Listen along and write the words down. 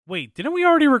Wait, didn't we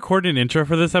already record an intro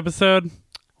for this episode?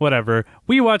 Whatever.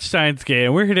 We watched Steins Gate,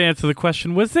 and we're here to answer the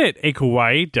question, was it a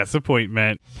kawaii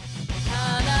disappointment?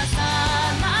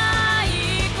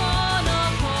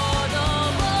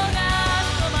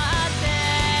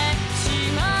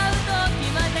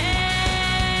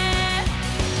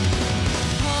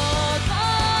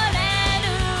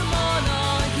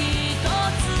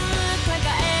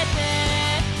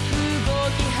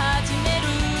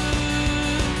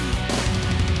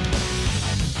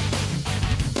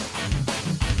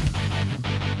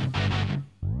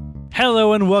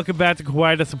 Hello and welcome back to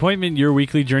Kawaii Disappointment, your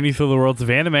weekly journey through the worlds of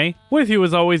anime. With you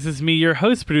as always is me, your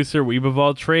host, producer, weeb of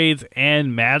all trades,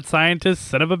 and mad scientist,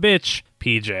 son of a bitch,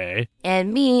 PJ.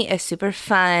 And me, a super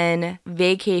fun,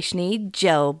 vacation-y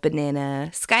gel banana,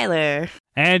 Skylar.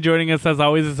 And joining us as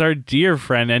always is our dear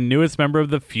friend and newest member of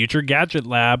the Future Gadget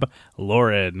Lab,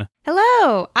 Lauren.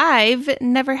 Hello! I've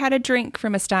never had a drink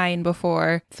from a Stein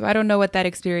before, so I don't know what that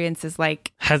experience is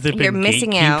like. Has it You're been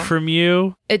missing gatekeeped out. from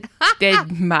you? It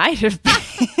might have been.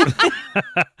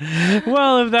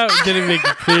 Well, if that didn't make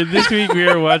it clear, this week we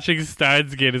are watching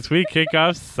Steins Gate as we kick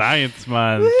off Science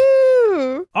Month.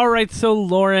 Woo! All right, so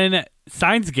Lauren,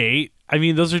 Steins Gate, I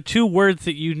mean, those are two words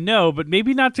that you know, but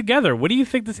maybe not together. What do you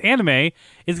think this anime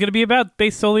is going to be about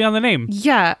based solely on the name?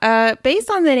 Yeah, based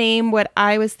on the name, what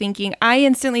I was thinking, I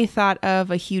instantly thought of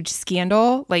a huge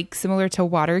scandal, like similar to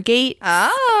Watergate.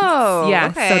 Oh, Yeah,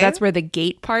 okay. so that's where the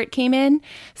gate part came in.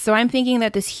 So I'm thinking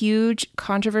that this huge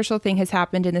controversial thing has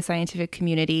happened in the scientific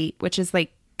community, which is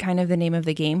like kind of the name of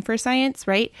the game for science,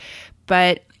 right?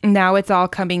 But now it's all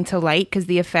coming to light because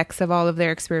the effects of all of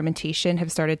their experimentation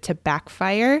have started to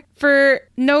backfire for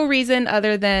no reason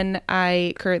other than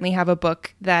I currently have a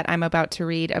book that I'm about to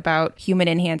read about human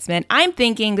enhancement. I'm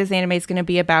thinking this anime is going to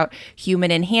be about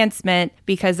human enhancement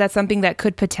because that's something that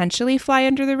could potentially fly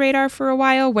under the radar for a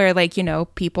while where, like, you know,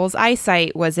 people's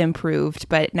eyesight was improved,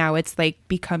 but now it's like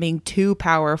becoming too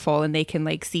powerful and they can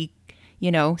like see,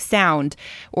 you know, sound,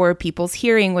 or people's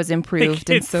hearing was improved.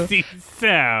 They And can so, see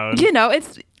sound. you know,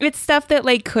 it's stuff that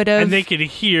like could have. And they can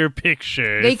hear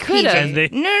pictures. They could have. And they-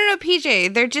 No,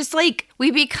 PJ. They're just like,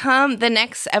 we become, the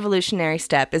next evolutionary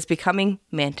step is becoming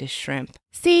mantis shrimp.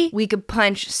 See, We could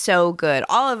punch so good.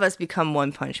 All of us become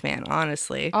One Punch Man,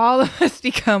 honestly. all of us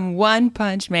become One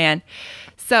Punch Man.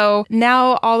 So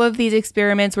now all of these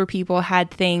experiments where people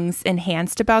had things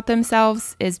enhanced about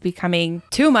themselves is becoming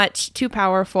too much, too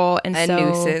powerful, and A so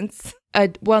nuisance.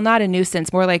 well, not a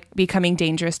nuisance, more like becoming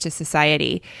dangerous to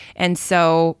society. And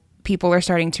so people are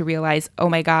starting to realize, oh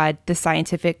my God, the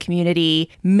scientific community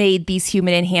made these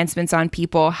human enhancements on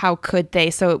people. How could they?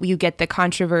 So you get the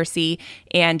controversy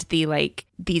and the like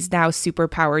these now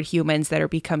superpowered humans that are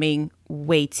becoming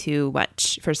way too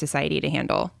much for society to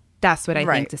handle. That's what I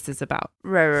Right. think this is about.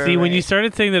 Right. See, when you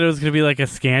started saying that it was going to be like a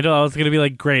scandal, I was going to be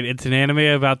like, great, it's an anime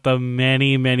about the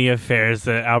many, many affairs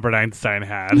that Albert Einstein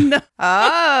had.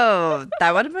 Oh,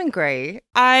 that would have been great.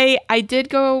 I did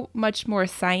go much more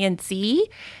science-y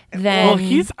than... Well,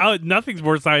 he's nothing's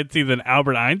more sciencey than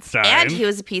Albert Einstein. And he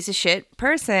was a piece of shit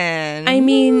person. I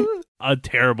mean... A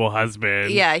terrible husband.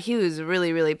 Yeah, he was a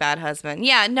really, really bad husband.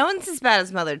 Yeah, no one's as bad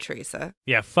as Mother Teresa.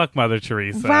 Yeah, fuck Mother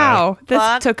Teresa. Wow, this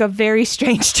Fuck. took a very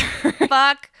strange turn.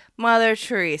 Fuck Mother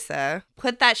Teresa.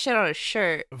 Put that shit on a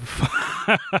shirt.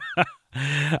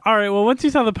 All right, well, once you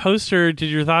saw the poster, did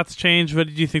your thoughts change? What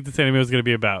did you think this anime was going to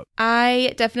be about?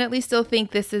 I definitely still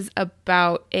think this is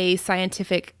about a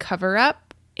scientific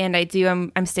cover-up, and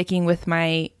I'm sticking with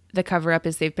the cover-up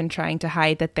is they've been trying to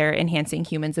hide that they're enhancing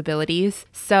humans' abilities.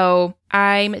 So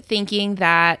I'm thinking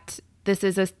that this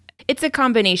is it's a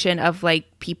combination of like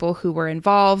people who were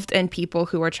involved and people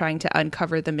who are trying to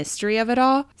uncover the mystery of it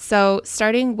all. So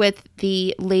starting with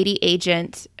the lady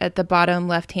agent at the bottom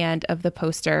left hand of the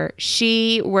poster,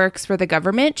 she works for the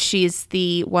government. She's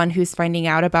the one who's finding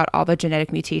out about all the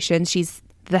genetic mutations. She's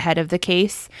the head of the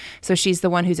case. So she's the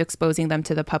one who's exposing them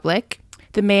to the public.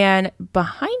 The man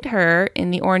behind her in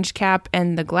the orange cap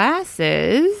and the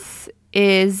glasses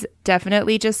is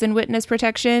definitely just in witness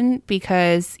protection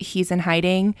because he's in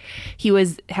hiding. He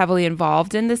was heavily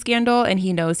involved in the scandal and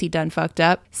he knows he done fucked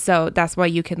up. So that's why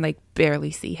you can like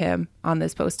barely see him on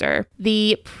this poster.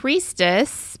 The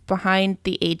priestess behind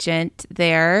the agent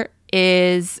there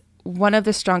is one of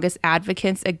the strongest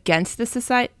advocates against the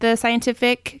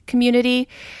scientific community.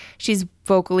 She's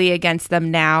vocally against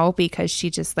them now because she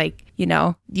just like, you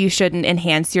know, you shouldn't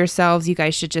enhance yourselves. You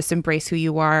guys should just embrace who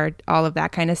you are, all of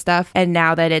that kind of stuff. And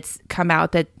now that it's come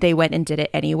out that they went and did it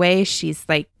anyway, she's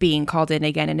like being called in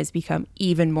again and has become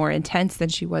even more intense than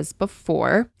she was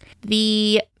before.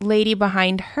 The lady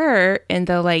behind her in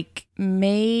the like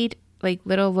maid, like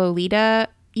little Lolita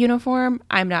uniform.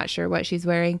 I'm not sure what she's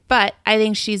wearing, but I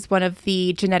think she's one of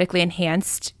the genetically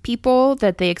enhanced people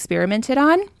that they experimented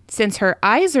on. Since her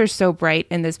eyes are so bright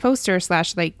in this poster /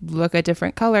 like look a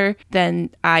different color than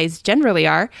eyes generally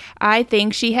are, I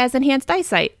think she has enhanced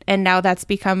eyesight. And now that's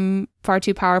become far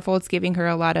too powerful. It's giving her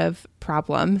a lot of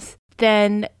problems.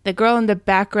 Then the girl in the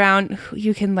background,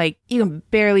 you can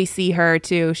barely see her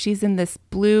too. She's in this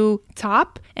blue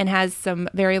top and has some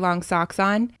very long socks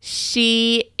on.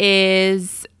 She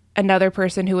is another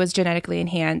person who was genetically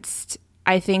enhanced.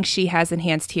 I think she has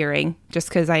enhanced hearing, just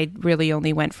because I really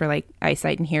only went for like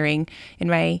eyesight and hearing in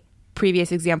my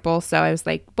previous example. So I was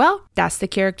like, well, that's the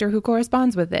character who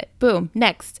corresponds with it. Boom.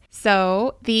 Next.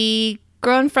 So the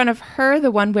girl in front of her,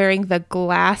 the one wearing the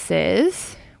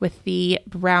glasses with the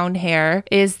brown hair,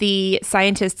 is the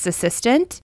scientist's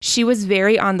assistant. She was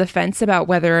very on the fence about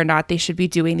whether or not they should be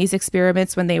doing these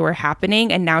experiments when they were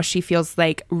happening. And now she feels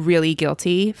like really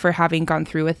guilty for having gone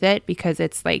through with it because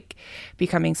it's like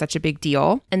becoming such a big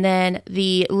deal. And then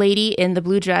the lady in the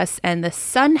blue dress and the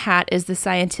sun hat is the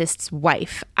scientist's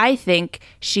wife. I think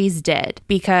she's dead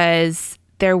because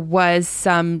there was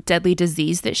some deadly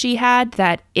disease that she had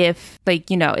that if,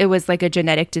 it was like a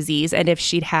genetic disease. And if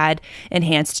she'd had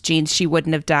enhanced genes, she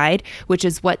wouldn't have died, which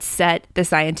is what set the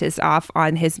scientist off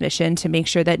on his mission to make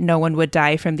sure that no one would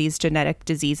die from these genetic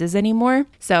diseases anymore.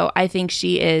 So I think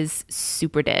she is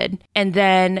super dead. And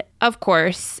then, of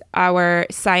course, our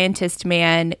scientist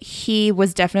man, he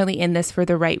was definitely in this for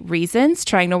the right reasons,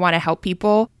 trying to want to help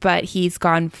people, but he's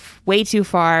gone way too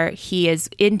far. He is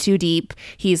in too deep.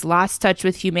 He's lost touch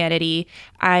with humanity.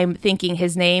 I'm thinking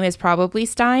his name is probably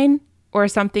Stein or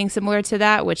something similar to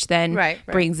that, which then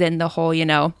brings in the whole,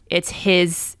 it's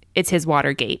his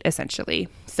Watergate, essentially.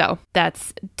 So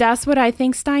that's what I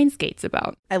think Steins Gate's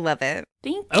about. I love it.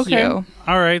 Thank Okay. you.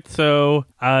 All right. So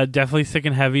definitely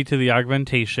sticking heavy to the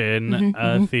augmentation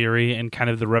theory and kind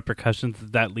of the repercussions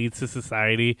that leads to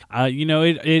society.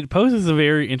 It poses a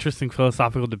very interesting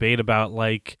philosophical debate about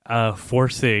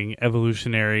forcing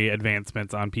evolutionary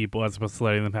advancements on people as opposed to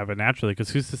letting them happen naturally. Because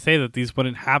who's to say that these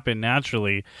wouldn't happen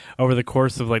naturally over the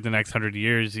course of the next 100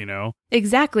 years,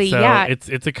 Exactly. So yeah.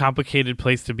 it's a complicated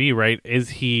place to be, right? Is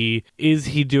he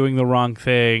doing the wrong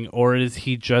thing, or is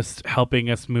he just helping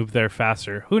us move there faster?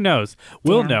 Who knows?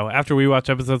 We'll know after we watch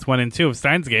episodes 1 and 2 of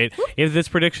Steins Gate if this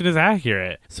prediction is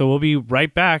accurate. So we'll be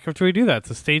right back after we do that.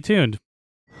 So stay tuned.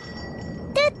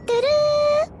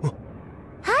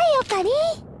 Hi,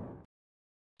 Okari.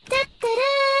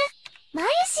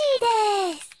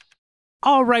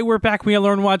 All right, we're back. We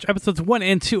Lauren watch episodes 1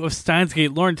 and 2 of Steins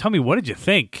Gate. Lauren, tell me, what did you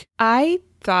think? I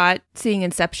thought seeing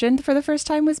Inception for the first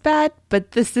time was bad,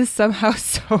 but this is somehow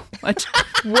so much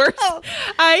worse.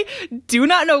 I do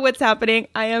not know what's happening.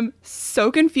 I am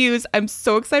so confused. I'm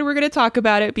so excited we're going to talk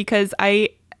about it because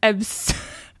I'm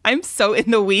so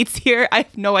in the weeds here. I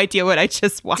have no idea what I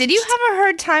just watched. Did you have a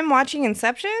hard time watching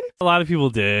Inception? A lot of people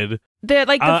did. The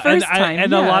first time.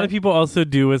 And a lot of people also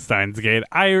do with Steins Gate.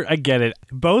 I get it.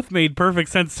 Both made perfect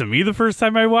sense to me the first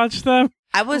time I watched them.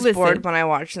 I was bored when I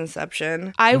watched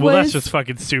Inception. That's just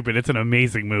fucking stupid. It's an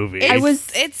amazing movie.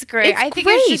 It's great. I think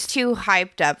it's just too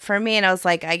hyped up for me, and I was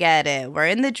like, I get it. We're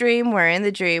in the dream.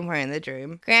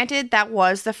 Granted, that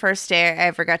was the first day I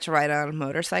ever got to ride on a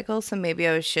motorcycle, so maybe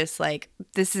I was just like,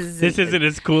 this isn't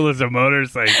as cool as a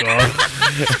motorcycle.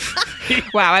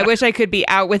 Wow, I wish I could be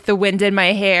out with the wind in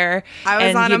my hair. I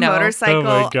was on a motorcycle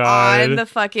oh on the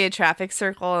fucking traffic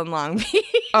circle in Long Beach.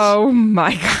 Oh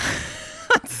my God.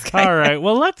 All right,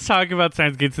 well, let's talk about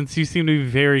Steins Gate since you seem to be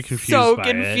very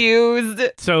confused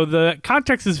it. So the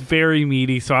context is very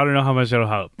meaty, so I don't know how much it'll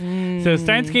help. So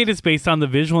Steins Gate is based on the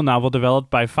visual novel developed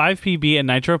by 5PB and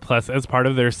Nitro Plus as part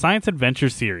of their science adventure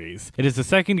series. It is the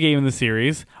second game in the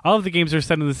series. All of the games are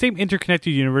set in the same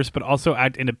interconnected universe, but also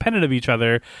act independent of each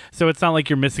other, so it's not like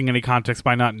you're missing any context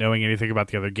by not knowing anything about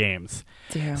the other games.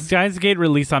 Damn. Steins Gate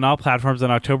released on all platforms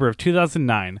in October of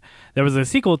 2009. There was a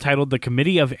sequel titled The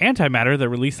Committee of Antimatter that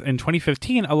released in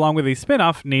 2015, along with a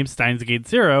spin-off named Steins Gate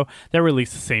Zero that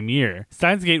released the same year.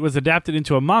 Steins Gate was adapted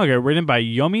into a manga written by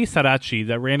Yomi Sadachi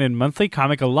that ran in Monthly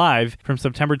Comic Alive from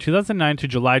September 2009 to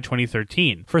July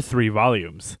 2013 for 3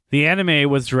 volumes. The anime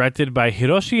was directed by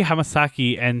Hiroshi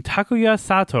Hamasaki and Takuya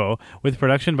Sato, with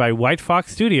production by White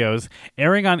Fox Studios,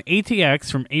 airing on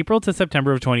ATX from April to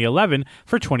September of 2011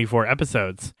 for 24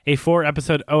 episodes. A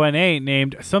 4-episode ONA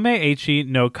named Someichi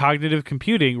no Cognitive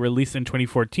Computing released in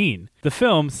 2014. The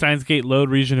film, Steins Gate Load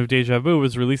Region of Deja Vu,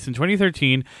 was released in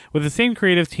 2013 with the same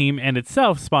creative team and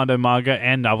itself spawned a manga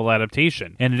and novel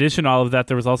adaptation. In addition to all of that,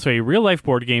 there was also a real-life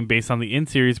board game based on the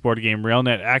in-series board game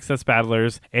RailNet Access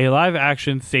Battlers, a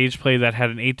live-action stage play that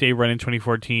had an 8-day run in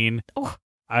 2014,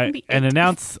 an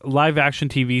announced live-action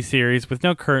TV series with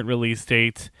no current release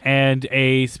date, and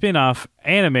a spin-off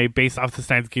anime based off the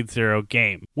Steins Gate Zero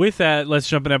game. With that, let's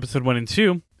jump in episode 1 and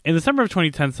 2. In the summer of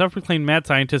 2010, self-proclaimed mad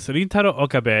scientist Rintaro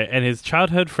Okabe and his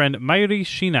childhood friend Mayuri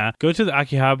Shina go to the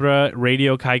Akihabara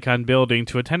Radio Kaikan building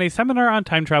to attend a seminar on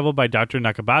time travel by Dr.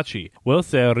 Nakabachi.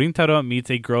 Whilst there, Rintaro meets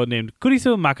a girl named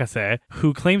Kurisu Makase,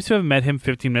 who claims to have met him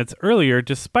 15 minutes earlier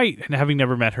despite having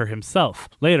never met her himself.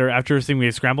 Later, after receiving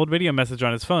a scrambled video message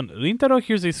on his phone, Rintaro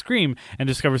hears a scream and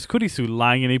discovers Kurisu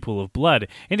lying in a pool of blood,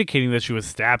 indicating that she was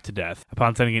stabbed to death.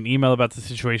 Upon sending an email about the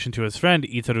situation to his friend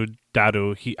Itaru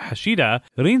Daru Hashida,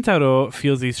 Rintaro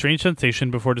feels a strange sensation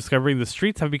before discovering the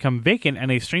streets have become vacant and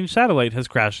a strange satellite has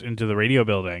crashed into the radio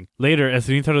building. Later, as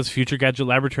Rintaro's future gadget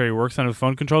laboratory works on a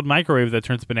phone-controlled microwave that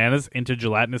turns bananas into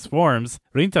gelatinous forms,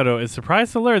 Rintaro is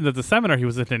surprised to learn that the seminar he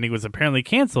was attending was apparently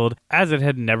cancelled, as it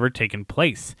had never taken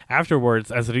place. Afterwards,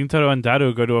 as Rintaro and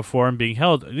Daru go to a forum being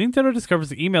held, Rintaro discovers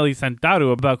the email he sent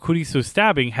Daru about Kurisu's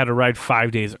stabbing had arrived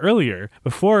 5 days earlier,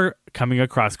 before coming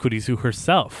across Kurisu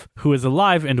herself, who is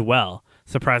alive and well.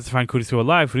 Surprised to find Kurisu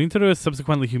alive, Rintaro is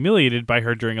subsequently humiliated by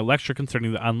her during a lecture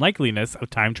concerning the unlikeliness of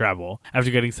time travel.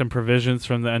 After getting some provisions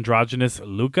from the androgynous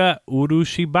Luka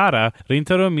Urushibara,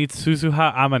 Rintaro meets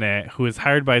Suzuha Amane, who is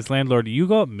hired by his landlord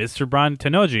Yugo Mr. Bron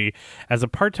Tenoji as a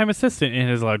part-time assistant in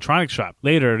his electronics shop.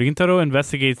 Later, Rintaro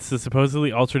investigates the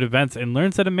supposedly altered events and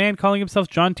learns that a man calling himself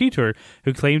John Titor,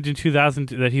 who claimed in 2000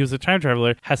 that he was a time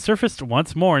traveler, has surfaced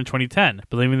once more in 2010.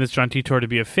 Believing this John Titor to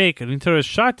be a fake, Rintaro is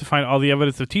shocked to find all the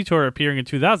evidence of Titor appearing in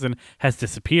 2000 has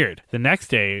disappeared. The next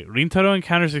day, Rintaro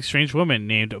encounters a strange woman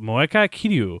named Moeka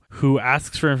Kiryu, who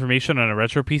asks for information on a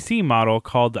retro PC model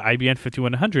called the IBM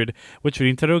 5100, which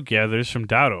Rintaro gathers from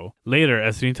Daru. Later,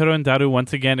 as Rintaro and Daru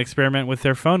once again experiment with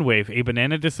their phone wave, a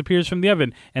banana disappears from the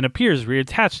oven and appears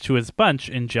reattached to his bunch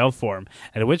in gel form,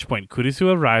 at which point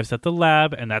Kurisu arrives at the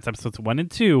lab, and that's episodes 1 and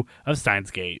 2 of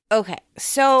Steins Gate. Okay,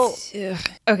 so...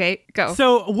 Okay, go.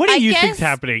 So, what do you think's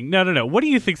happening? No. What do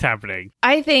you think's happening?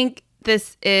 I think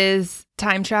this is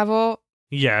time travel.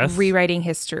 Yes. Rewriting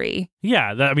history.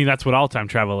 Yeah, that's what all time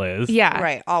travel is. Yeah.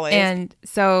 Right, always. And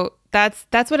so that's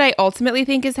what I ultimately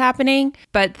think is happening.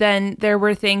 But then there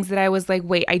were things that I was like,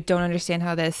 wait, I don't understand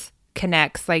how this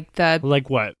connects. Like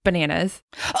what? Bananas.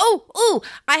 Oh,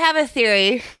 I have a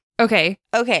theory. Okay,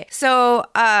 so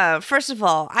first of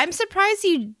all, I'm surprised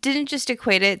you didn't just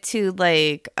equate it to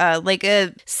like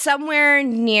a somewhere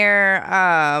near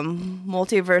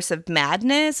Multiverse of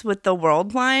Madness with the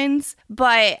world lines,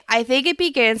 but I think it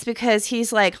begins because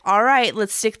he's like, all right,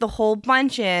 let's stick the whole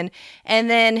bunch in, and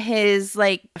then his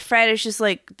like friend is just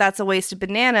like, that's a waste of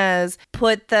bananas,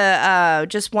 put the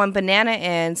just one banana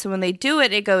in, so when they do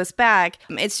it, it goes back,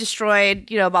 it's destroyed,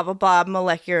 blah blah blah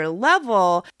molecular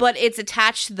level, but it's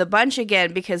attached to the bunch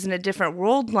again because in a different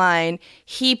world line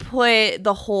he put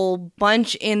the whole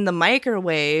bunch in the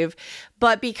microwave,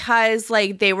 but because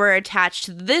like they were attached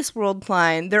to this world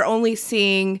line, they're only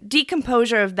seeing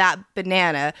decomposure of that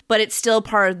banana, but it's still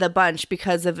part of the bunch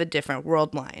because of a different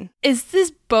world line. Is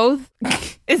this both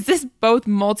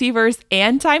multiverse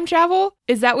and time travel?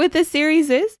 Is that what this series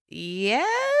is?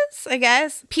 Yes, I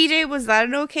guess. PJ, was that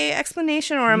an okay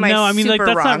explanation, or am I No, I mean, super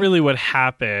that's wrong? not really what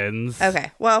happens. Okay,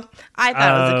 well, I thought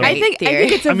it was a great theory. I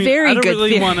think it's a very good theory. I don't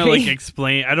really want to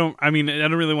explain. I don't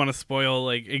really want to spoil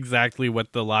like exactly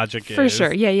what the logic is. For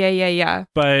sure. Yeah.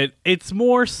 But it's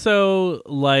more so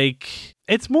like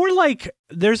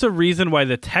there's a reason why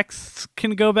the texts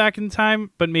can go back in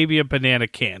time, but maybe a banana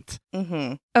can't.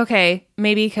 Mm-hmm. Okay,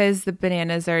 maybe because the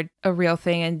bananas are a real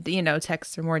thing and,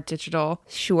 texts are more digital.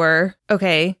 Sure.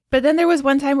 Okay. But then there was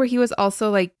one time where he was also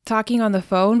like talking on the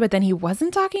phone, but then he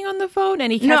wasn't talking on the phone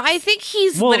and he kept... No, I think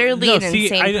he's literally an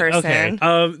insane person.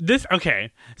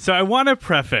 Okay. So I want to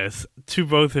preface to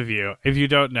both of you, if you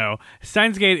don't know,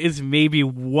 Steins Gate is maybe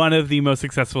one of the most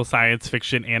successful science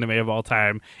fiction anime of all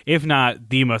time, if not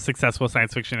the most successful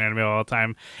science fiction anime of all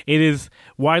time. It is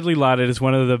widely lauded as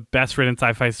one of the best written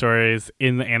sci-fi stories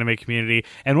in the anime community,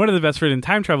 and one of the best written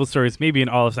time travel stories maybe in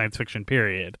all of science fiction,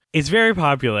 period. It's very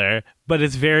popular, but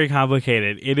it's very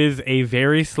complicated. It is a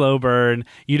very slow burn.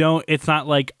 It's not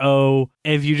like,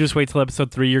 if you just wait till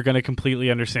episode 3, you're going to completely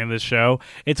understand this show.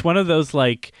 It's one of those,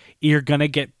 like, you're going to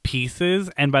get pieces,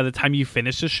 and by the time you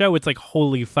finish the show, it's like,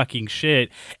 holy fucking shit.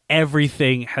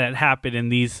 Everything that happened in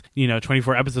these,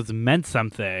 24 episodes meant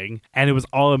something, and it was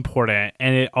all important,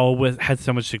 and it always had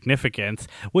so much significance,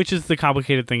 which is the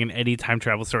complicated thing in any time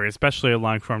travel story, especially a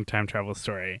long-form time travel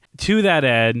story. To that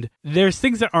end, there's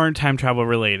things that aren't time travel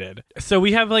related. So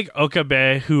we have like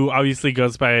Okabe, who obviously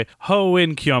goes by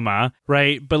Hoen Kyoma,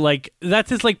 right? But like that's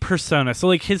his like persona. So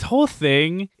like his whole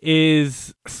thing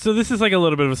is, so this is like a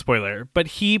little bit of a spoiler spoiler, but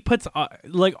he puts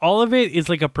like all of it is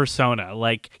like a persona.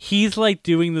 Like he's like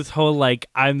doing this whole like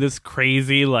I'm this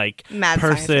crazy like mad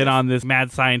person scientist on this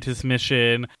mad scientist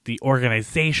mission, the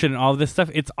organization, all this stuff.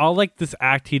 It's all like this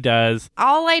act he does.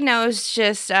 All I know is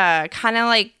just kind of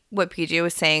like what PJ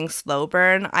was saying, slow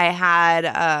burn. I had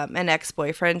an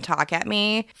ex-boyfriend talk at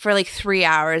me for like 3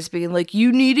 hours being like,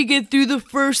 you need to get through the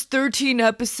first 13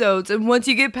 episodes. And once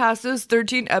you get past those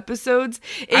 13 episodes,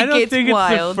 I don't gets think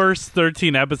wild. it's the first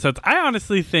 13 episodes. I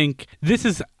honestly think this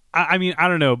is, I mean, I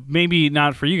don't know, maybe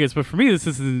not for you guys, but for me, this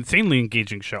is an insanely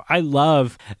engaging show. I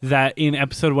love that in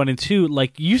episode 1 and 2,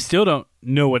 like you still don't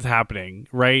know what's happening,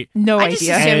 right? No I idea. just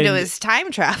assumed it was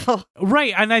time travel.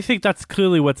 Right, and I think that's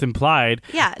clearly what's implied.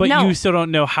 Yeah, but no. you still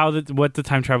don't know what the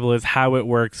time travel is, how it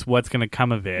works, what's going to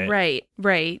come of it.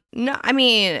 Right. No, I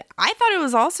mean, I thought it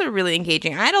was also really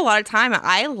engaging. I had a lot of time.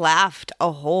 I laughed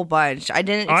a whole bunch. I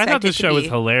didn't expect I thought it this to show be, was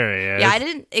hilarious. Yeah, I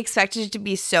didn't expect it to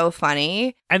be so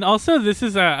funny. And also, this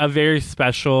is a very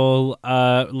special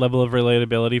level of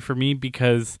relatability for me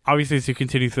because obviously as you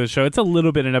continue through the show, it's a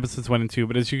little bit in episodes 1 and 2,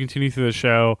 but as you continue through the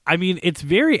show, I mean, it's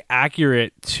very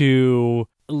accurate to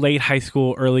late high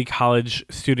school, early college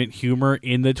student humor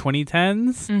in the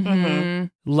 2010s. Mm-hmm.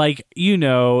 Like, you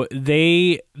know,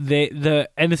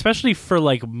 and especially for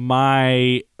like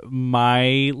my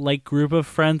like group of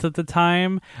friends at the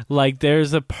time, like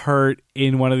there's a part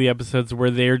in one of the episodes where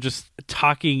they're just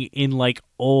talking in like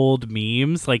old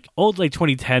memes, like old like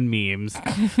 2010 memes,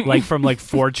 like from like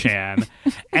 4chan.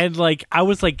 And like I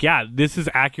was like, yeah, this is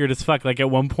accurate as fuck. Like at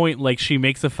one point, like she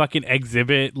makes a fucking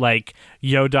exhibit like,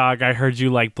 yo dog, I heard you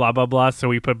like blah blah blah, so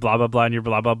we put blah blah blah in your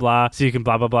blah blah blah so you can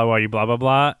blah blah blah while you blah blah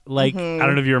blah. Like I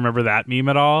don't know if you remember that meme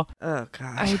at all. Oh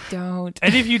god. I don't.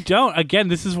 And if you don't, again,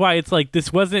 this is why it's like this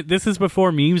is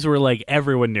before memes were like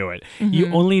everyone knew it. Mm-hmm.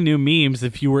 You only knew memes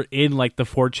if you were in like the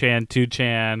 4chan,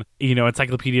 2chan, you know,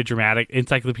 Encyclopedia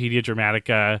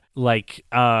Dramatica like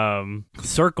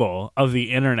circle of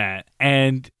the internet,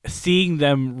 and seeing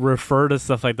them refer to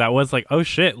stuff like that was like, oh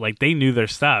shit, like they knew their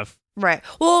stuff. Right.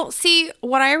 Well, see,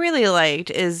 what I really liked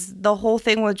is the whole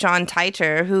thing with John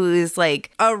Titor, who is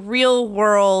like a real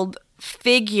world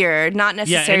figure, not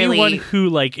necessarily. Yeah, anyone who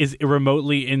like is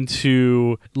remotely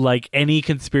into like any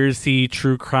conspiracy,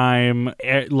 true crime,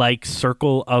 like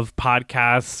circle of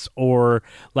podcasts or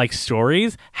like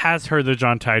stories has heard the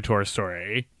John Titor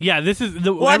story. Yeah, this is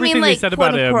the everything they said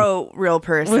about him. Real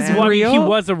person. Was real? He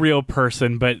was a real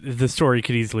person, but the story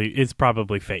is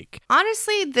probably fake.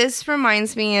 Honestly, this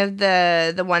reminds me of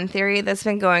the one theory that's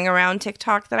been going around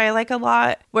TikTok that I like a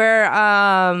lot, where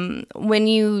when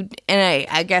you, and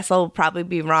I guess I'll probably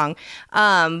be wrong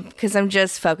because I'm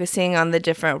just focusing on the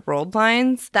different world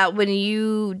lines, that when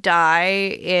you die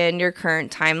in your current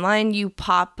timeline, you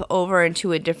pop over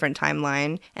into a different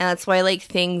timeline, and that's why like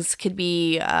things could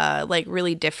be like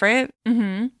really different.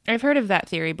 Mm-hmm. I've heard of that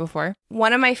theory before.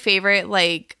 One of my favorite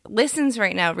like listens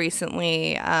right now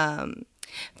recently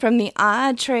from the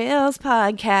Odd Trails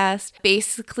podcast.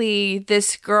 Basically,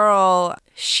 this girl,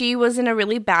 she was in a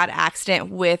really bad accident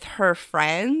with her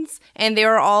friends, and they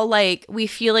were all like, we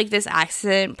feel like this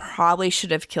accident probably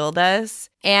should have killed us.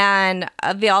 And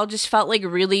they all just felt like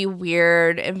really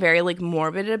weird and very like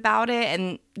morbid about it,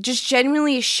 and just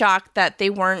genuinely shocked that they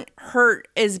weren't hurt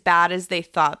as bad as they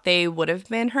thought they would have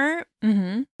been hurt.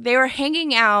 Mm-hmm. They were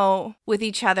hanging out with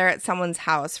each other at someone's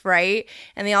house, right?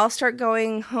 And they all start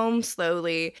going home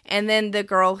slowly. And then the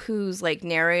girl who's like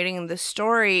narrating the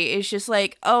story is just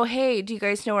like, oh, hey, do you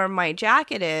guys know where my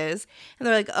jacket is? And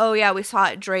they're like, oh, yeah, we saw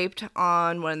it draped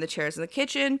on one of the chairs in the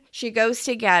kitchen. She goes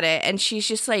to get it, and she's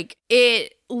just like,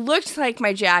 it looked like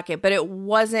my jacket, but it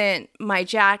wasn't my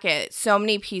jacket. So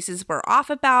many pieces were off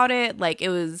about it. Like, it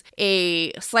was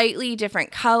a slightly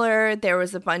different color. There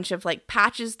was a bunch of like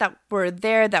patches that were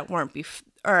there that weren't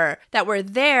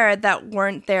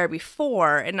there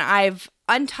before. And I've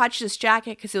untouched this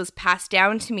jacket because it was passed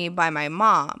down to me by my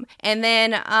mom. And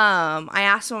then I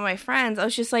asked one of my friends, I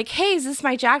was just like, hey, is this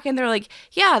my jacket? And they're like,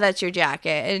 yeah, that's your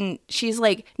jacket. And she's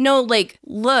like, no, like,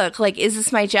 look, like, is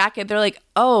this my jacket? They're like,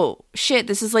 oh shit,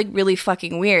 this is like really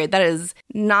fucking weird. That is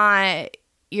not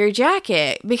your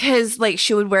jacket, because like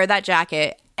she would wear that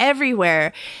jacket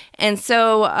everywhere. And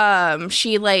so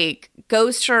she like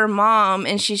goes to her mom,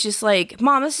 and she's just like,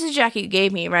 Mom, this is a jacket you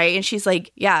gave me, right? And she's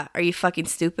like, yeah, are you fucking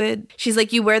stupid? She's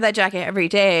like, you wear that jacket every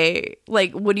day.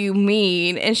 Like, what do you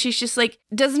mean? And she's just like,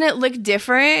 doesn't it look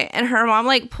different? And her mom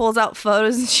like pulls out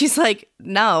photos, and she's like,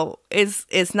 no,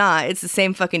 it's not. It's the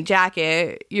same fucking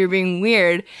jacket. You're being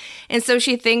weird. And so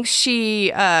she thinks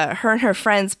her and her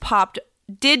friends popped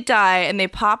did die and they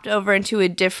popped over into a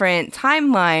different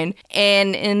timeline.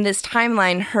 And in this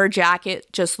timeline, her jacket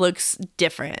just looks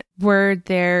different. Were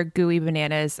there gooey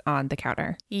bananas on the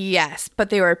counter? Yes, but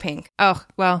they were pink. Oh,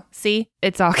 well, see,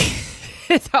 it's all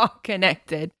it's all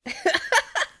connected.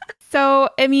 So,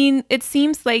 I mean, it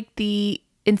seems like the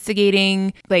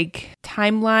instigating like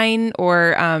timeline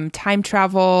or time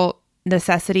travel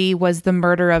necessity was the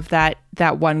murder of that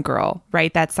one girl,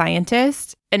 right? That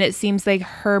scientist. And it seems like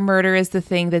her murder is the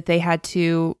thing that they had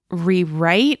to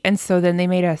rewrite. And so then they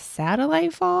made a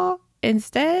satellite fall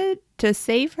instead to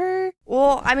save her.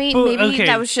 Well, I mean, maybe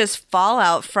that was just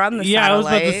fallout from the satellite. Yeah, I was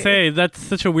about to say, that's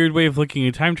such a weird way of looking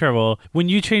at time travel. When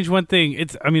you change one thing,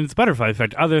 it's butterfly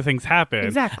effect. Other things happen.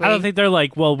 Exactly. I don't think they're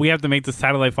like, well, we have to make the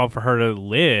satellite fall for her to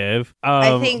live.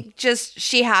 I think just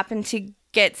she happened to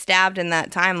get stabbed in that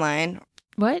timeline.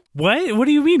 What? What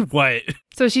do you mean, what?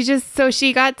 So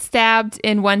she got stabbed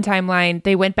in one timeline.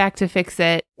 They went back to fix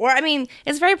it. Or, I mean,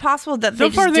 it's very possible that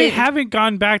they haven't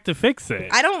gone back to fix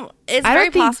it. It's very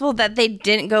possible that they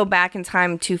didn't go back in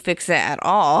time to fix it at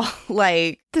all.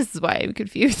 Like, this is why I'm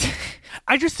confused.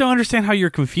 I just don't understand how you're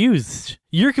confused.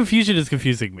 Your confusion is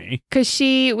confusing me. Because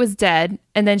she was dead,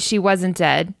 and then she wasn't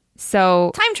dead.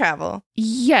 So time travel.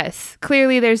 Yes.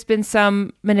 Clearly there's been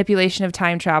some manipulation of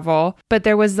time travel, but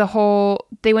there was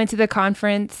they went to the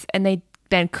conference and they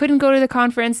then couldn't go to the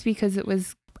conference because it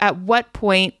was, at what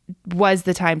point was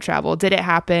the time travel? Did it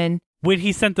happen? When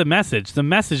he sent the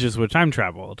messages were time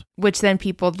traveled. Which then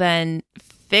people then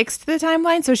fixed the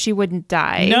timeline so she wouldn't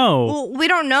die. No. Well, we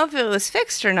don't know if it was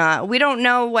fixed or not. We don't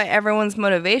know what everyone's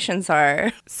motivations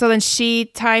are. So then she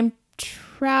time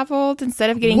traveled instead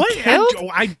of getting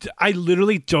killed? I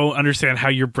literally don't understand how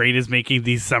your brain is making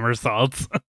these somersaults.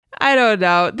 I don't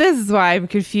know. This is why I'm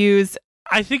confused.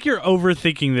 I think you're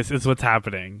overthinking this is what's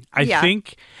happening. I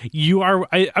think you are...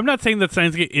 I'm not saying that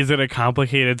Steins Gate isn't a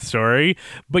complicated story,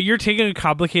 but you're taking a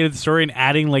complicated story and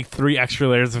adding like 3 extra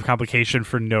layers of complication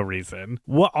for no reason.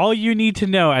 All you need to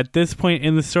know at this point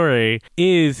in the story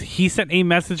is he sent a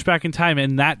message back in time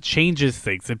and that changes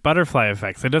things. It butterfly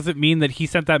effects. It doesn't mean that he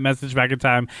sent that message back in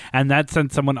time and that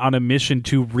sent someone on a mission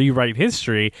to rewrite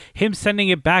history. Him sending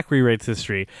it back rewrites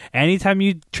history. Anytime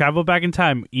you travel back in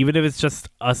time, even if it's just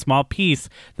a small piece,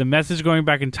 the message going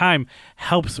back in time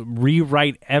helps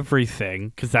rewrite everything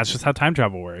because that's just how time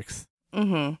travel works.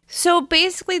 Mm-hmm. So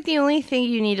basically the only thing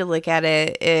you need to look at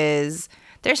it is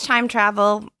there's time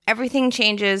travel. Everything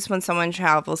changes when someone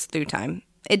travels through time.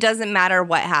 It doesn't matter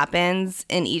what happens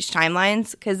in each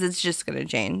timelines because it's just going to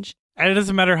change. And it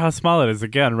doesn't matter how small it is,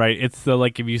 again, right? It's the,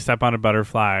 like, if you step on a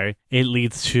butterfly, it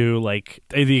leads to, like,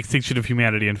 the extinction of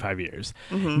humanity in 5 years.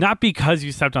 Mm-hmm. Not because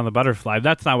you stepped on the butterfly.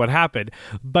 That's not what happened.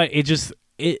 But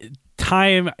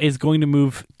time is going to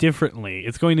move differently.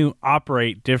 It's going to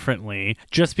operate differently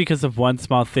just because of one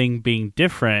small thing being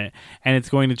different, and it's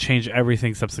going to change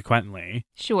everything subsequently.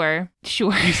 Sure.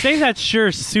 You say that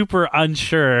sure, super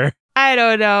unsure. I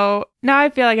don't know. Now I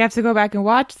feel like I have to go back and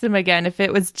watch them again if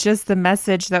it was just the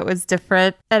message that was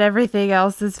different and everything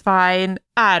else is fine.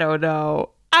 I don't know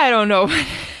what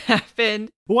happened.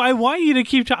 Well, I want you to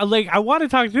keep talking. I want to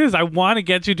talk through this. I want to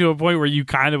get you to a point where you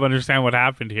kind of understand what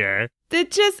happened here.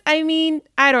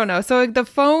 I don't know. So the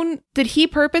phone, did he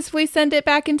purposefully send it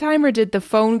back in time or did the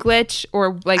phone glitch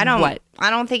or what? I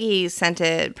don't think he sent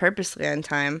it purposely in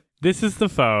time. This is the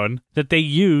phone that they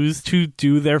use to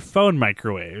do their phone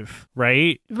microwave,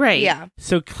 right? Right. Yeah.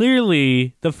 So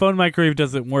clearly the phone microwave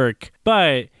doesn't work.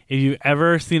 But if you've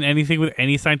ever seen anything with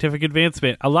any scientific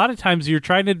advancement, a lot of times you're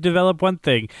trying to develop one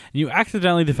thing and you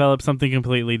accidentally develop something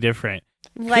completely different.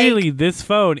 Clearly, this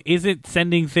phone isn't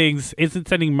sending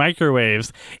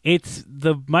microwaves. It's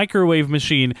the microwave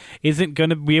machine isn't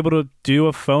going to be able to do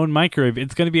a phone microwave.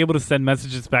 It's going to be able to send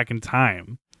messages back in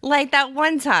time. Like that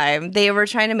one time they were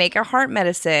trying to make a heart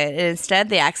medicine and instead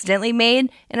they accidentally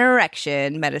made an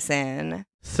erection medicine.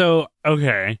 So,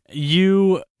 okay,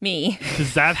 Me.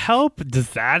 Does that help? Does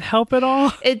that help at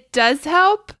all? It does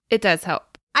help. It does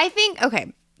help. I think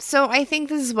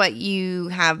this is what you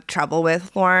have trouble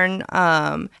with, Lauren.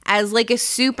 As like a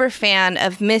super fan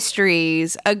of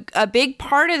mysteries, a big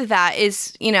part of that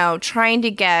is, trying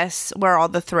to guess where all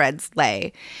the threads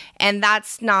lay. And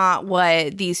that's not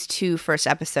what these 2 first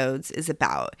episodes is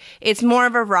about. It's more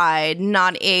of a ride,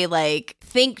 not a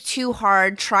think too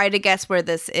hard, try to guess where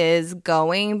this is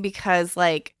going, because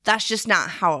that's just not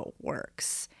how it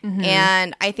works. Mm-hmm.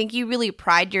 And I think you really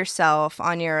pride yourself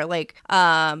on your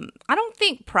I don't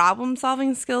think problem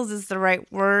solving skills is the right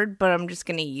word, but I'm just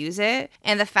going to use it.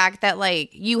 And the fact that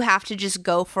you have to just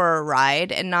go for a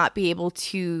ride and not be able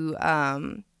to,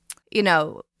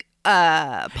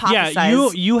 hypothesize. Yeah,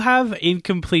 you have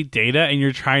incomplete data and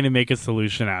you're trying to make a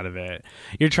solution out of it.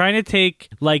 You're trying to take,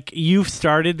 like, you've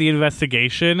started the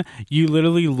investigation. You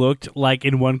literally looked, like,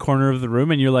 in one corner of the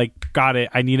room and you're like, got it,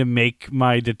 I need to make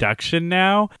my deduction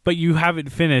now. But you haven't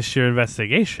finished your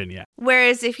investigation yet.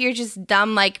 Whereas if you're just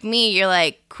dumb like me, you're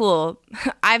like, cool,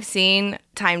 I've seen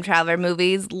time traveler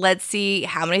movies. Let's see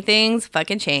how many things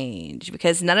fucking change,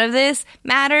 because none of this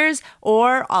matters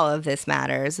or all of this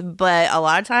matters. But a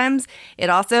lot of times it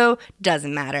also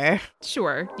doesn't matter.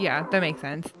 Sure. Yeah, that makes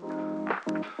sense.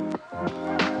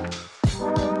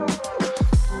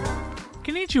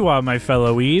 Konnichiwa, my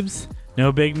fellow weebs.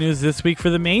 No big news this week for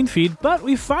the main feed, but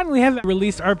we finally have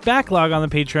released our backlog on the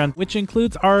Patreon, which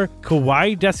includes our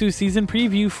Kawaii Desu season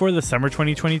preview for the summer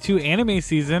 2022 anime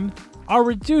season, our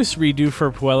reduced redo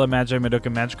for Puella Magi Madoka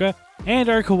Magica, and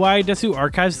our Kawaii Desu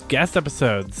Archives guest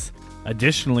episodes.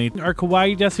 Additionally, our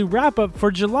Kawaii Desu wrap-up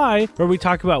for July, where we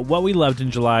talk about what we loved in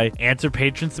July, answer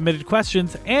patron-submitted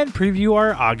questions, and preview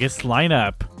our August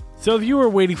lineup. So if you were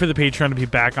waiting for the Patreon to be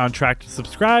back on track to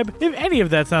subscribe, if any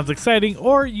of that sounds exciting,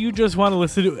 or you just want to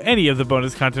listen to any of the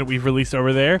bonus content we've released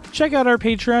over there, check out our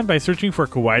Patreon by searching for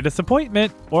Kawaii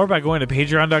Disappointment, or by going to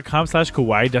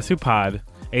patreon.com/KawaiiDesuPod.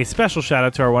 A special shout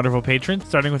out to our wonderful patrons,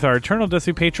 starting with our Eternal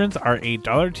Desu patrons, our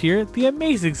 $8 tier, the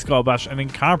amazing Skullbash and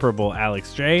incomparable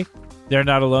Alex J. They're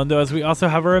not alone though, as we also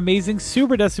have our amazing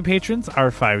Super Desu patrons,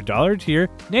 our $5 tier,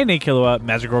 Nene Killua,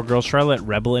 Magical Girl Charlotte,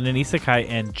 Rebel in an Isekai,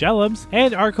 and Jellums,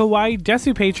 and our Kawaii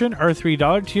Desu patron, our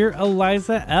 $3 tier,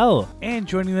 Eliza L. And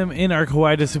joining them in our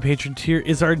Kawaii Desu patron tier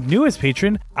is our newest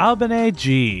patron, Albane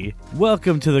G.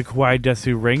 Welcome to the Kawaii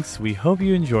Desu ranks. We hope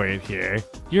you enjoy it here.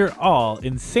 You're all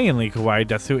insanely Kawaii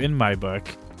Desu in my book.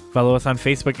 Follow us on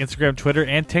Facebook, Instagram, Twitter,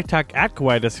 and TikTok at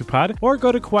Kawaii Desu Pod, or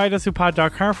go to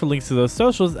kawaiidesupod.com for links to those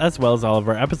socials as well as all of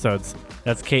our episodes.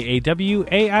 That's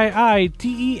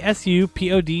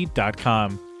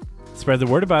KAWAIIDESUPOD.com. Spread the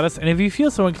word about us, and if you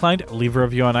feel so inclined, leave a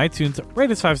review on iTunes,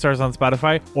 rate us 5 stars on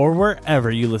Spotify, or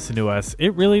wherever you listen to us.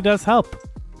 It really does help.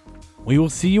 We will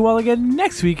see you all again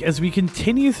next week as we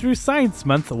continue through Science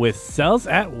Month with Cells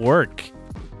at Work.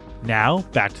 Now,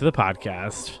 back to the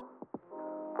podcast.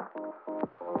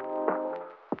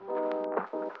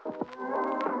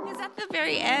 The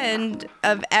very end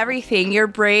of everything, your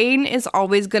brain is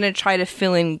always going to try to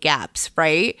fill in gaps,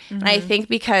 right? Mm-hmm. And I think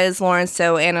because Lauren's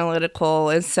so analytical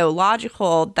and so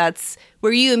logical, that's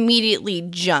where you immediately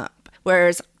jump.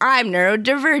 Whereas I'm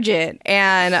neurodivergent,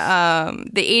 and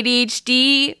the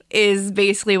ADHD is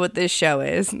basically what this show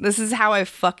is. This is how I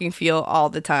fucking feel all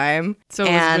the time. So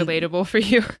it was relatable for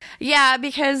you? Yeah,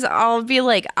 because I'll be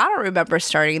like, I don't remember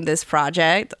starting this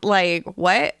project. Like,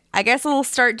 what? I guess I'll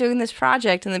start doing this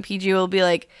project, and the PG will be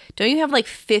like, don't you have like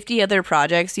 50 other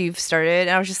projects you've started? And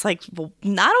I was just like, well,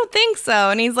 I don't think so.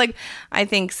 And he's like, I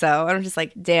think so. And I'm just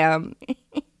like, damn.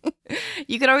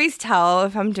 You could always tell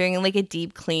if I'm doing like a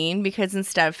deep clean, because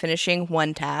instead of finishing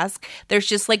one task, there's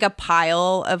just like a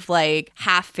pile of like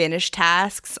half finished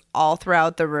tasks all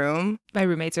throughout the room. My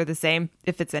roommates are the same,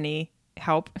 if it's any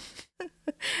help.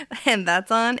 And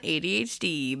that's on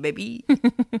ADHD, baby.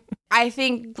 I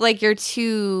think like you're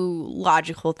too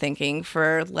logical thinking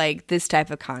for like this type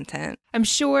of content. I'm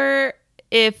sure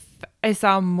if I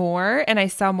saw more and I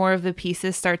saw more of the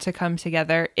pieces start to come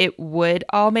together, it would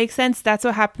all make sense. That's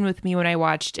what happened with me when I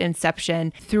watched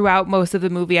Inception. Throughout most of the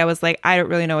movie, I was like, I don't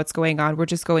really know what's going on. We're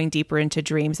just going deeper into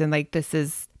dreams, and like this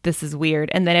is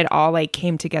weird. And then it all like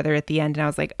came together at the end, and I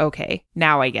was like, okay,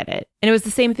 now I get it. And it was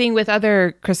the same thing with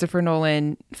other Christopher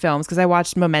Nolan films, because I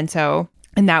watched Memento,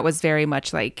 and that was very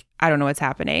much like, I don't know what's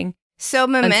happening. So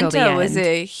Memento was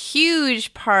a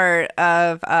huge part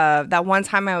of that one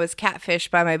time I was catfished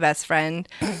by my best friend.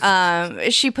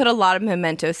 She put a lot of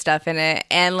Memento stuff in it.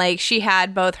 And like she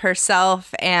had both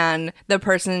herself and the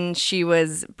person she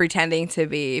was pretending to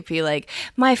be like,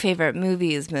 my favorite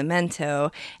movie is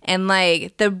Memento. And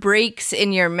like the breaks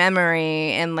in your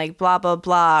memory and like blah, blah,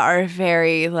 blah are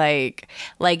very like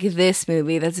this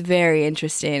movie. That's very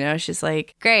interesting. I was just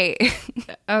like, great.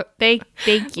 Oh,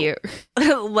 thank you.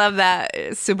 Love that.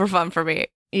 It's super fun for me.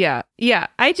 Yeah.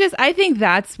 I think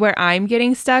that's where I'm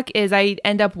getting stuck, is I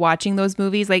end up watching those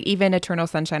movies, like even Eternal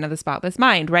Sunshine of the Spotless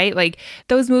Mind, right? Like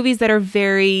those movies that are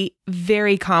very,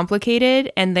 very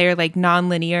complicated, and they're like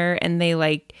non-linear, and they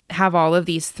like have all of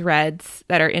these threads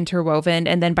that are interwoven.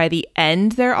 And then by the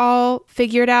end, they're all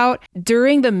figured out.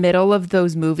 During the middle of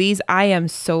those movies, I am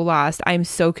so lost. I'm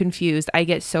so confused. I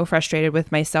get so frustrated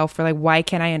with myself for like, why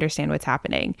can't I understand what's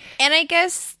happening? And I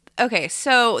guess, okay,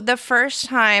 so the first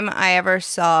time I ever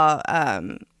saw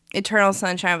Eternal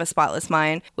Sunshine of a Spotless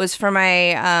Mind was for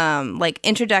my like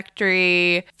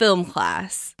introductory film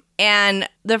class. And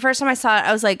the first time I saw it,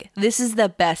 I was like, this is the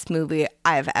best movie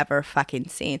I've ever fucking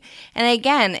seen. And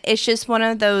again, it's just one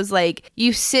of those, like,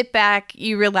 you sit back,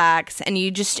 you relax, and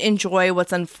you just enjoy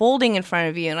what's unfolding in front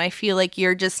of you. And I feel like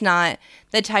you're just not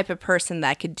the type of person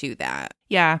that could do that.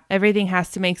 Yeah, everything has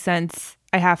to make sense.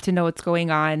 I have to know what's going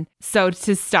on. So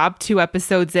to stop 2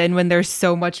 episodes in when there's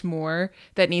so much more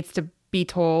that needs to be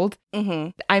told,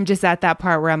 I'm just at that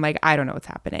part where I'm like, I don't know what's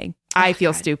happening. I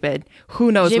feel stupid.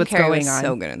 Who knows what's going on?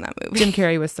 Jim Carrey was so good in that movie. Jim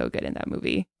Carrey was so good in that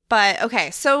movie. But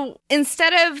okay, so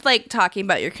instead of like talking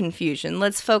about your confusion,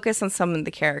 let's focus on some of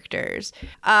the characters.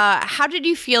 How did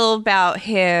you feel about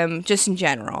him just in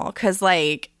general? Because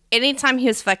like anytime he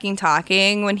was fucking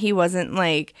talking, when he wasn't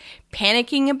like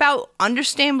panicking about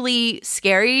understandably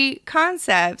scary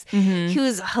concepts, he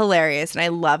was hilarious and I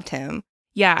loved him.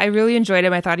 Yeah, I really enjoyed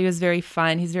him. I thought he was very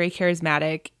fun. He's very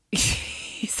charismatic.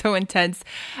 He's so intense.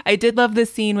 I did love the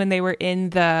scene when they were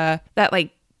in that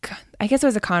like, I guess it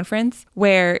was a conference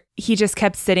where he just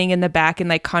kept sitting in the back and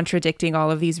like contradicting all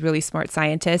of these really smart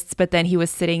scientists. But then he was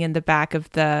sitting in the back of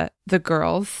the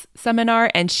girls'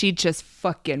 seminar and she just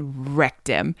fucking wrecked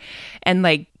him and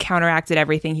like counteracted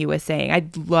everything he was saying. I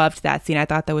loved that scene. I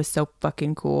thought that was so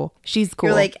fucking cool. She's cool.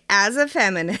 You're like, as a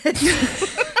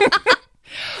feminist.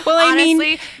 Well,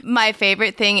 honestly, my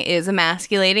favorite thing is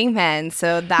emasculating men.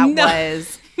 So that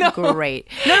was great.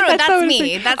 No, that's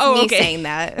me. That's me saying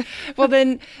that. Well,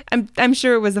 then I'm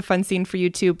sure it was a fun scene for you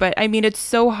too. But I mean, it's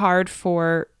so hard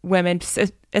for women,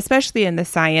 especially in the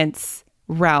science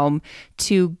realm,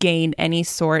 to gain any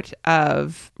sort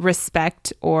of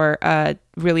respect or a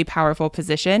really powerful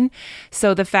position.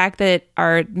 So the fact that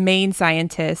our main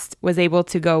scientist was able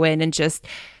to go in and just,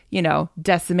 you know,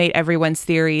 decimate everyone's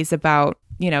theories about,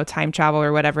 you know, time travel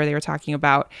or whatever they were talking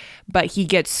about, but he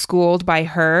gets schooled by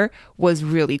her was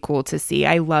really cool to see.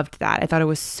 I loved that. I thought it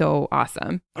was so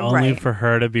awesome. Only for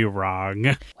her to be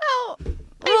wrong.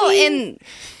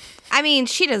 I mean,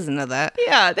 she doesn't know that.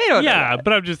 Yeah, they don't know that.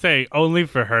 But I'm just saying, only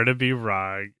for her to be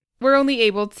wrong. We're only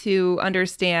able to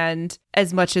understand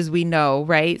as much as we know,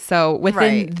 right? So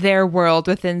within their world,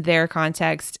 within their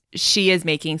context, she is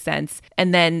making sense.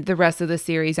 And then the rest of the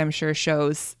series, I'm sure,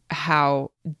 shows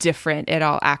how different it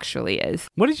all actually is.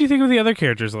 What did you think of the other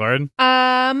characters, Lauren?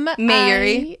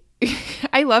 Mayuri.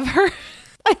 I love her.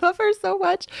 I love her so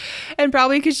much. And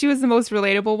probably because she was the most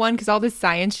relatable one, because all this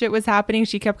science shit was happening.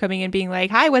 She kept coming in being like,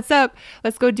 hi, what's up?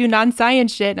 Let's go do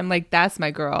non-science shit. And I'm like, that's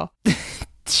my girl.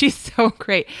 She's so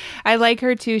great. I like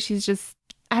her too. She's just,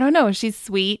 I don't know. She's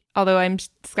sweet. Although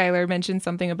Skylar mentioned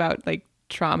something about like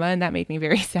trauma and that made me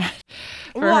very sad.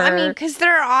 I mean, because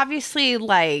they're obviously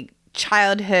like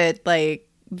childhood, like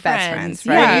best friends,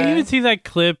 right? Yeah, you even see that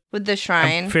clip with the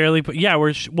shrine.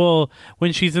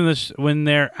 When she's in when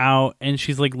they're out and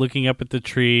she's like looking up at the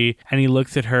tree and he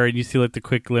looks at her and you see like the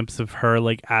quick glimpse of her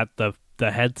like at the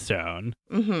headstone.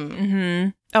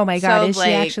 Oh my God, is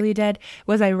she actually dead?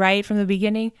 Was I right from the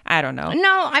beginning? I don't know.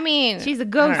 No, I mean, she's a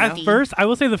ghost. At first, I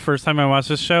will say the first time I watched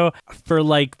this show, for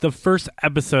like the first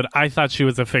episode, I thought she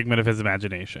was a figment of his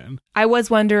imagination. I was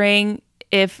wondering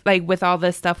if, like, with all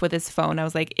this stuff with his phone, I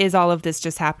was like, is all of this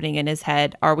just happening in his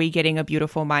head? Are we getting a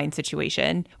Beautiful Mind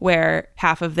situation where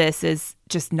half of this is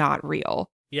just not real?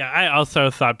 Yeah, I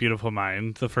also thought Beautiful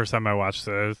Mind the first time I watched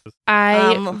this.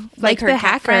 I like her the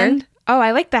hacker. friend. Oh,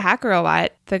 I like the hacker a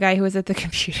lot. The guy who was at the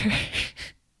computer.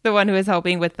 The one who was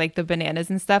helping with like the bananas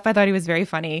and stuff. I thought he was very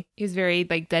funny. He was very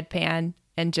like deadpan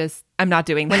and just, I'm not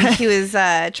doing that. When he was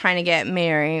trying to get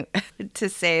Mary to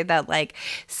say that like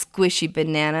squishy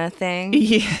banana thing.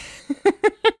 Yeah.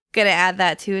 Gonna add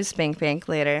that to his spank bank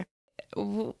later.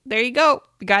 There you go.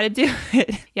 We got to do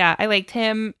it. Yeah, I liked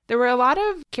him. There were a lot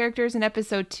of characters in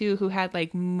episode 2 who had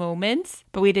like moments,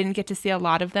 but we didn't get to see a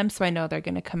lot of them. So I know they're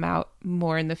going to come out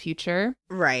more in the future.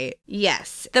 Right.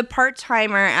 Yes. The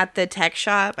part-timer at the tech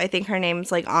shop, I think her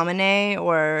name's like Amane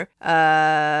or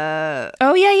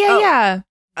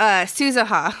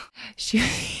Suzuha.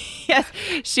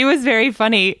 She was very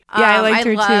funny. Yeah, I liked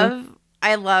her too.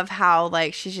 I love how,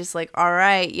 like, she's just like, all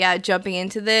right, yeah, jumping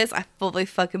into this. I fully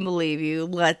fucking believe you.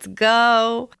 Let's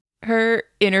go. Her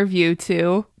interview,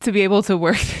 too, to be able to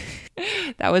work.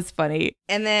 That was funny.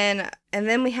 And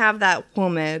then we have that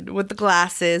woman with the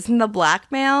glasses and the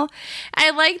blackmail.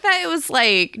 I like that it was,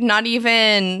 like, not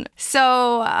even...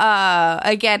 So,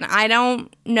 again, I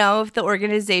don't know if the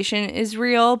organization is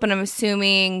real, but I'm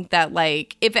assuming that,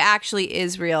 like, if it actually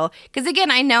is real... Because, again,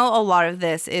 I know a lot of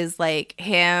this is, like,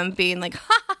 him being like,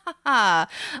 I'm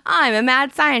a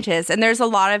mad scientist. And there's a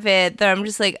lot of it that I'm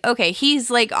just like, okay, he's,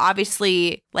 like,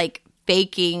 obviously, like...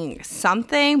 faking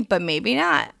something, but maybe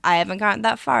not. I haven't gotten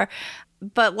that far.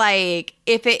 But like,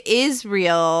 if it is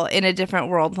real in a different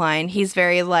world line, he's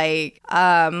very like,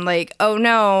 oh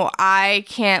no, I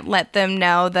can't let them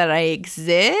know that I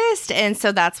exist. And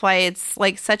so that's why it's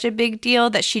like such a big deal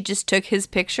that she just took his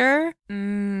picture.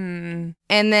 And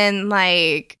then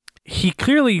like, he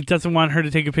clearly doesn't want her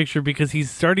to take a picture because he's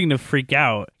starting to freak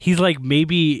out. He's like,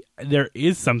 maybe there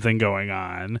is something going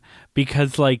on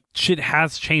because like shit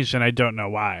has changed and I don't know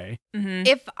why.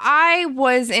 If I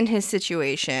was in his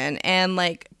situation and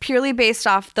like purely based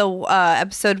off the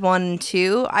episode 1 and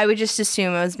 2, I would just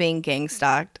assume I was being gang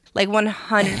stalked. Like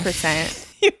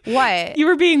 100%. What? You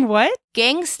were being what?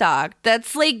 Gang stalked.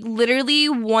 That's like literally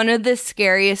one of the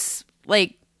scariest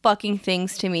like fucking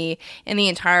things to me in the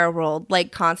entire world,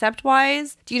 like concept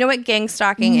wise. Do you know what gang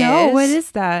stalking is? No, what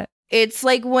is that? It's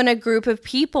like when a group of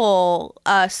people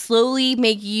slowly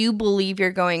make you believe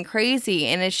you're going crazy.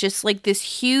 And it's just like this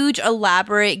huge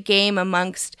elaborate game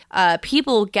amongst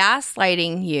people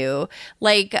gaslighting you.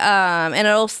 Like, and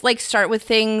it'll like start with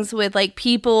things with like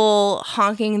people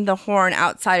honking the horn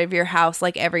outside of your house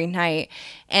like every night.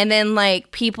 And then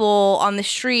like people on the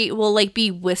street will like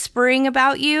be whispering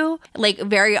about you, like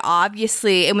very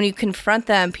obviously. And when you confront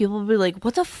them, people will be like,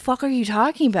 what the fuck are you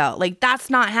talking about? Like, that's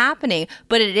not happening.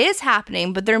 But it is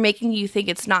happening, but they're making you think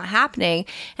it's not happening.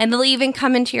 And they'll even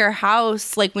come into your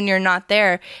house like when you're not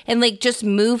there and like just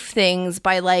move things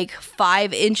by like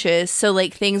 5 inches. So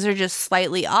like things are just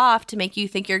slightly off to make you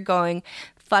think you're going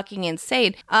fucking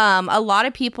insane. A lot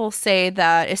of people say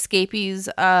that escapees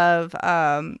of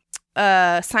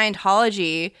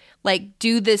Scientology like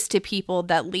do this to people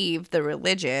that leave the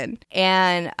religion,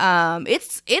 and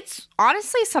it's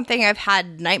honestly something I've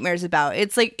had nightmares about.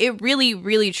 It's like it really,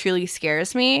 really, truly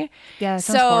scares me. Yeah, it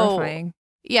sounds horrifying.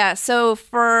 Yeah, so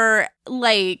for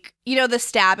like, you know, the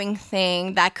stabbing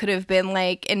thing that could have been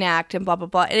like an act and blah blah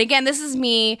blah. And again, this is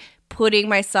me putting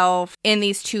myself in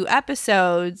these 2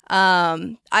 episodes.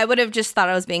 I would have just thought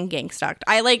I was being gang stalked.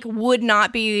 I like would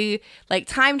not be like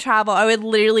time travel. I would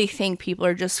literally think people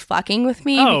are just fucking with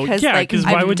me because like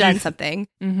I've done something.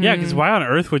 Yeah, because why on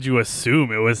earth would you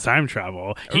assume it was time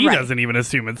travel? He doesn't even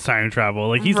assume it's time travel.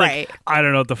 Like he's like, I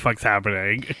don't know what the fuck's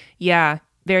happening. Yeah.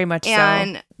 Very much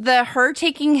and her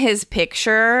taking his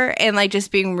picture and like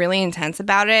just being really intense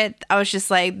about it, I was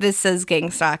just like, this is gang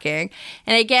stalking.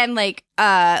 And again, like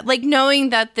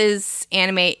knowing that this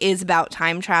anime is about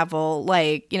time travel,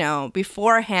 like, you know,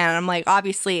 beforehand, I'm like,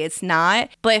 obviously it's not.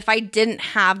 But if I didn't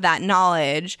have that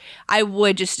knowledge, I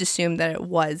would just assume that it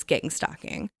was gang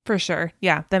stalking. For sure.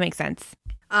 Yeah, that makes sense.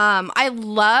 I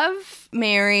love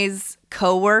Mary's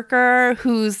coworker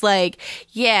who's like,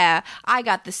 yeah, I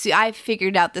got the suit, I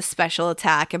figured out the special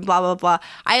attack and blah blah blah.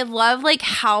 I love like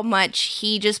how much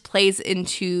he just plays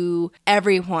into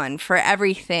everyone for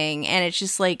everything, and it's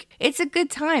just like it's a good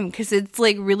time because it's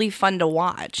like really fun to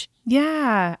watch.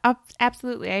 Yeah,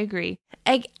 absolutely, I agree.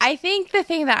 I think the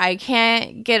thing that I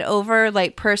can't get over,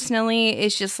 like personally,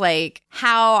 is just like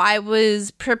how I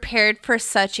was prepared for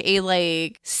such a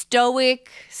like stoic,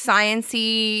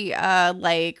 science-y,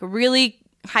 like really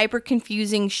hyper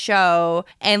confusing show,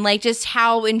 and like just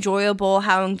how enjoyable,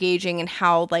 how engaging, and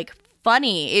how like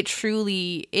funny it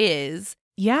truly is.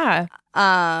 Yeah.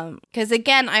 Because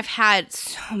again, I've had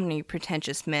so many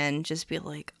pretentious men just be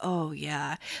like, oh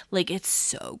yeah, like it's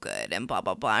so good and blah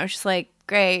blah blah. I was just like,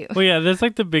 great. Well, yeah, there's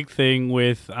like the big thing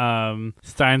with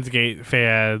Steins Gate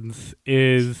fans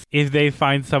is if they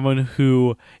find someone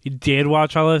who did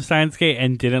watch all of Steins Gate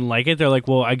and didn't like it, they're like,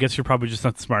 well, I guess you're probably just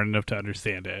not smart enough to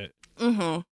understand it.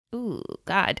 Ooh,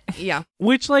 God. Yeah.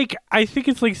 Which, like, I think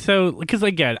it's like so, because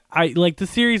again, I like the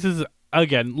series is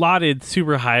again lauded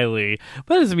super highly,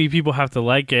 but that doesn't mean people have to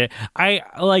like it. I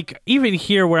like even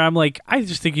here where I'm like, I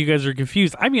just think you guys are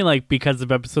confused. I mean, like, because of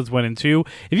episodes 1 and 2,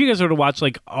 if you guys were to watch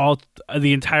like all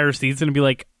the entire season and be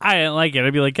like, I didn't like it,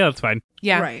 I'd be like, yeah, that's fine.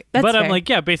 Yeah, right. But fair. I'm like,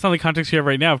 yeah, based on the context you have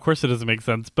right now, of course it doesn't make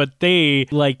sense. But they,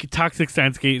 like, toxic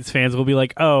Steins Gate fans will be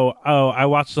like, oh, I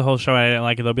watched the whole show and I didn't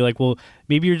like it. They'll be like, well,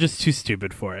 maybe you're just too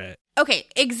stupid for it. Okay,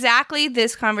 exactly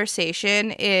this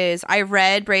conversation is, I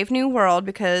read Brave New World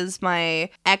because my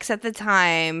ex at the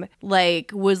time,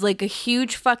 like, was, like, a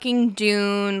huge fucking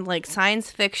Dune, like,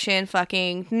 science fiction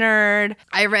fucking nerd.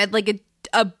 I read, like,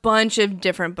 a bunch of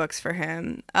different books for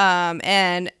him.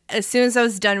 And as soon as I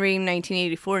was done reading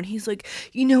 1984, and he's like,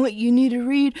 you know what you need to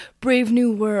read? Brave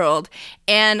New World.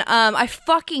 And I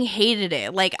fucking hated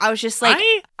it. Like, I was just like...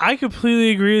 I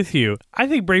completely agree with you. I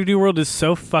think Brave New World is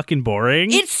so fucking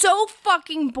boring. It's so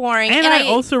fucking boring. And I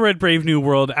also read Brave New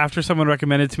World after someone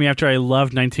recommended it to me after I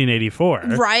loved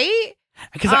 1984. Right?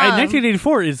 Because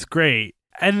 1984 is great.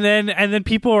 And then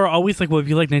people are always like, well, if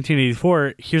you like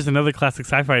 1984, here's another classic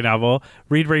sci-fi novel,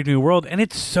 read Brave New World, and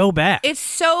it's so bad. It's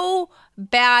so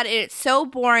bad. It's so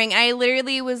boring. I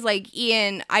literally was like,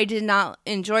 Ian, I did not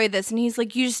enjoy this. And he's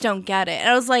like, you just don't get it. And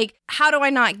I was like, how do I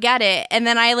not get it? And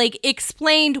then I like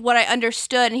explained what I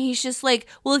understood. And he's just like,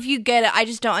 well, if you get it, I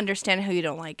just don't understand how you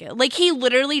don't like it. Like, he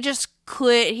literally just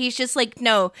he's just like,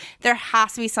 no, there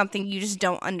has to be something you just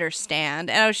don't understand.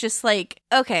 And I was just like,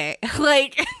 okay,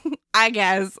 like, I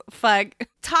guess, fuck.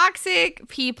 Toxic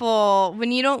people,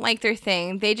 when you don't like their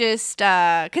thing, they just,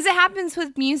 because it happens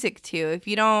with music too. If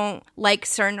you don't like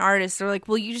certain artists, they're like,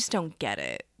 well, you just don't get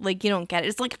it. Like, you don't get it.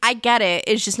 It's like, I get it.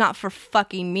 It's just not for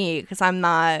fucking me because I'm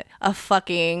not a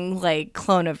fucking, like,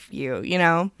 clone of you, you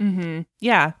know? Mm-hmm.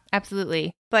 Yeah,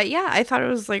 absolutely. But yeah, I thought it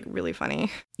was, like, really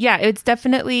funny. Yeah, it's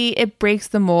definitely, it breaks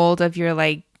the mold of your,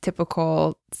 like,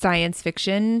 typical science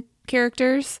fiction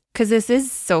characters because this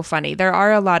is so funny. There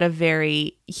are a lot of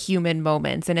very human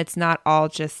moments and it's not all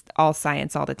just all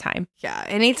science all the time. Yeah,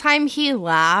 anytime he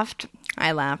laughed,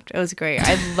 I laughed. It was great.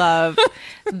 I love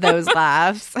those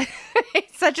laughs.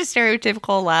 It's such a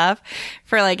stereotypical laugh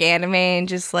for like anime and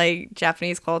just like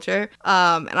Japanese culture.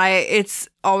 It's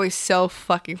always so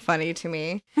fucking funny to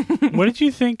me. What did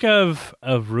you think of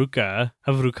Rukako?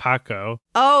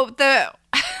 Oh,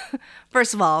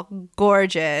 first of all,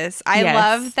 gorgeous. I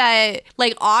love that,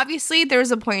 like, obviously there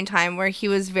was a point in time where he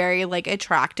was very, like,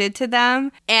 attracted to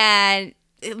them. And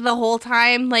the whole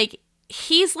time, like,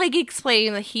 he's, like,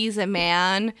 explaining that he's a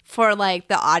man for, like,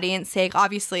 the audience sake.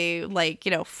 Obviously, like,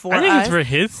 you know, for us. I think it's for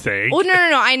his sake. Oh, no,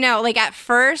 I know. Like, at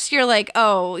first, you're like,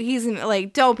 oh, he's,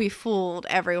 like, don't be fooled,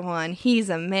 everyone. He's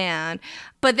a man.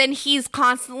 But then he's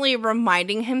constantly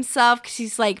reminding himself because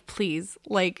he's like, please,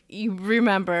 like, you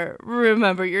remember,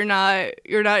 you're not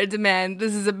a man.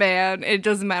 This is a man. It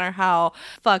doesn't matter how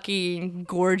fucking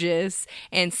gorgeous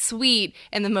and sweet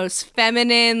and the most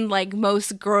feminine, like,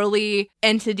 most girly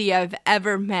entity I've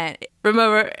ever met.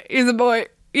 Remember, he's a boy.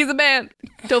 He's a man.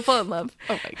 Don't fall in love.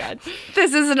 Oh my God.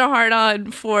 This isn't a hard-on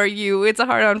for you. It's a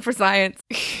hard-on for science.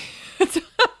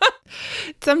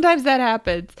 Sometimes that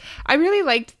happens. I really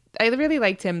liked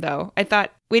him, though. I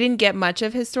thought we didn't get much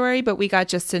of his story, but we got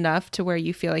just enough to where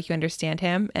you feel like you understand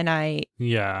him. And I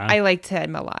liked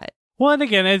him a lot. Well, and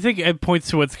again, I think it points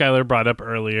to what Skylar brought up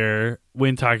earlier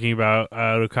when talking about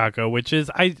Rukako, which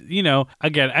is, I think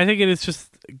it is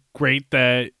just great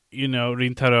that, you know,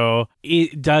 Rintaro,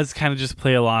 it does kind of just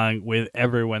play along with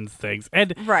everyone's things.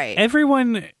 And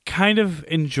everyone kind of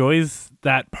enjoys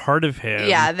that part of him.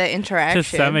 Yeah, the interaction.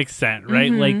 To some extent, right?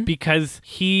 Mm-hmm. Like, because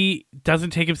he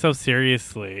doesn't take himself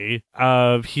seriously.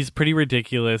 He's pretty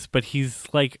ridiculous, but he's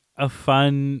like a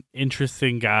fun,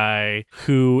 interesting guy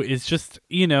who is just,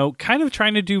 you know, kind of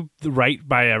trying to do right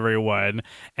by everyone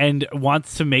and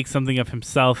wants to make something of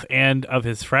himself and of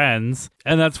his friends.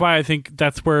 And that's why I think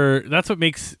that's what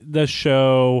makes the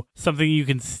show something you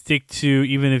can stick to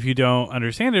even if you don't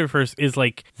understand it at first, is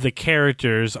like the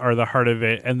characters are the heart of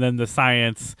it and then the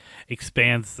science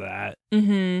expands that.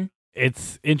 Mm-hmm.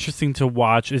 It's interesting to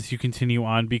watch as you continue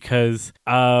on because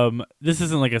this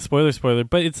isn't like a spoiler,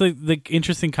 but it's like the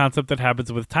interesting concept that happens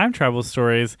with time travel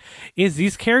stories is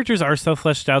these characters are so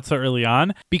fleshed out so early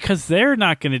on because they're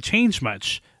not going to change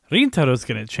much. Rintaro's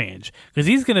going to change because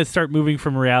he's going to start moving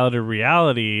from reality to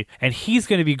reality and he's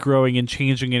going to be growing and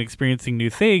changing and experiencing new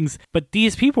things. But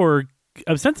these people are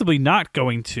ostensibly not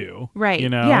going to. Right. You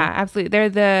know? Yeah, absolutely. They're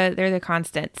the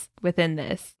constants within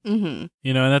this. Mm-hmm.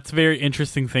 You know, and that's a very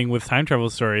interesting thing with time travel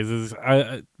stories is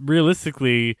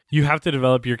realistically, you have to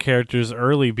develop your characters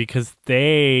early because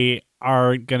they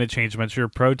are going to change much. Your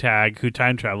protag who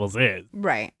time travels is.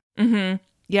 Right. Mm-hmm.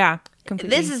 Yeah.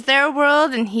 Completely. This is their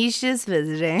world and he's just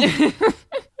visiting.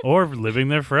 Or living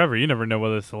there forever. You never know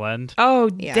whether this will end. Oh,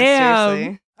 yeah, damn.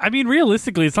 Seriously. I mean,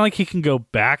 realistically, it's not like he can go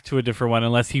back to a different one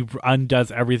unless he undoes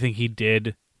everything he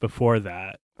did before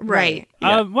that. Right.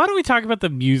 Yeah. Why don't we talk about the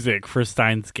music for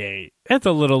Steins Gate? It's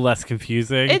a little less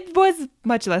confusing. It was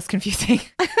much less confusing.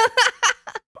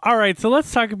 All right, so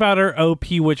let's talk about our OP,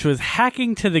 which was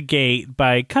Hacking to the Gate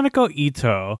by Kaneko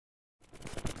Ito.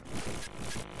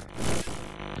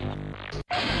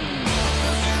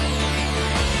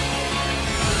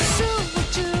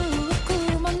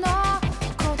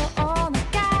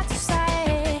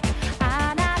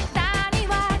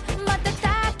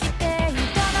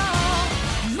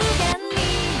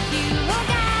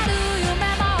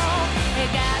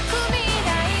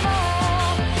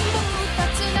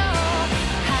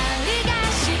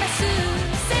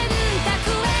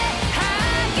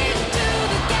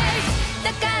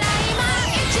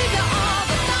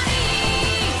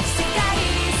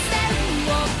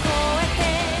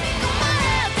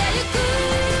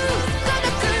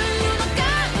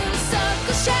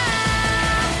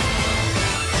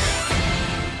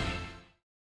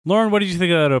 Lauren, what did you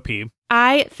think of that OP?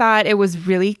 I thought it was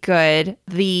really good.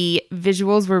 The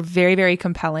visuals were very, very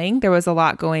compelling. There was a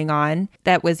lot going on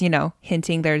that was,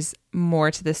 hinting there's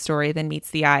more to the story than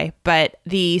meets the eye. But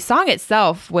the song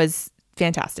itself was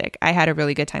fantastic. I had a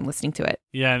really good time listening to it.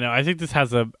 Yeah, no, I think this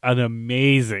has an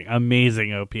amazing,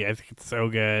 amazing OP. I think it's so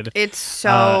good. It's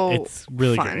it's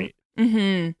really fun. great.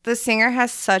 Mm-hmm. The singer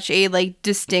has such a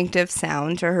distinctive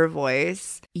sound to her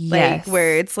voice. Yes.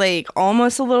 Where it's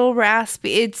almost a little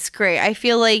raspy. It's great. I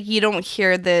feel like you don't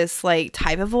hear this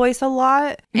type of voice a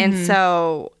lot. And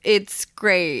so it's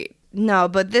great. No,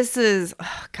 but this is,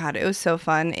 God, it was so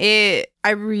fun. I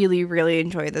really, really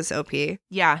enjoyed this OP.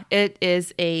 Yeah, it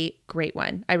is a great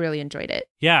one. I really enjoyed it.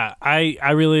 Yeah,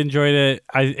 I really enjoyed it.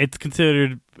 It's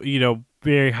considered,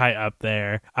 very high up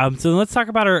there. So let's talk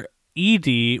about our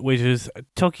ED, which is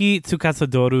Toki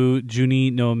Tsukasadoru Juni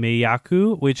no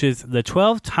Meiyaku, which is the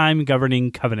 12-Time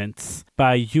Governing Covenants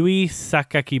by Yui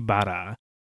Sakakibara.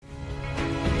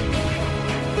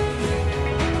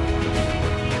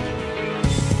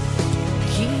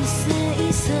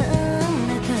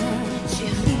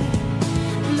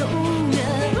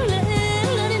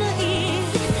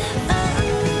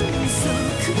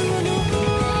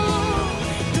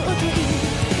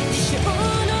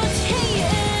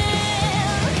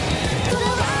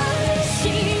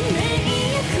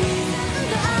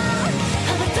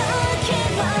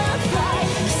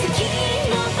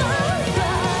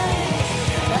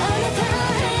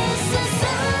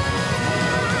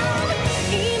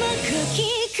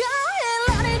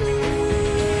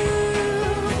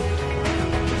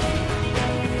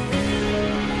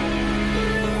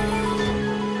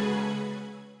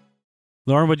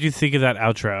 Lauren, what did you think of that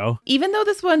outro? Even though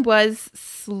this one was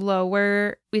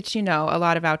slower, which, a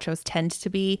lot of outros tend to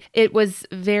be, it was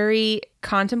very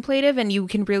contemplative and you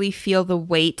can really feel the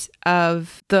weight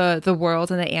of the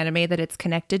world and the anime that it's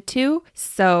connected to.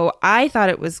 So I thought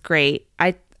it was great.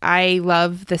 I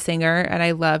love the singer and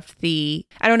I loved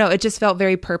it just felt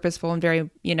very purposeful and very,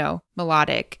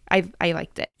 melodic. I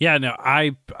liked it. Yeah, no,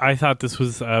 I thought this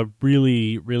was a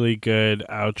really, really good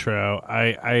outro.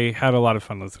 I had a lot of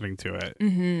fun listening to it.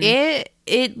 Mm-hmm.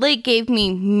 It gave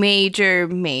me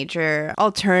major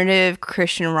alternative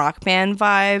Christian rock band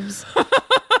vibes.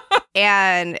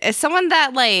 And as someone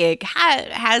that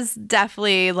has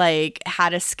definitely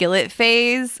had a Skillet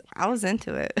phase, I was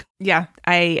into it. Yeah,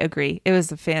 I agree. It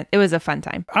was a fun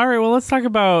time. All right, well, let's talk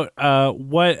about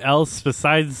what else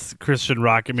besides Christian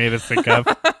rock it made us think of.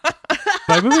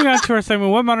 By moving on to our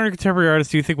segment, what modern contemporary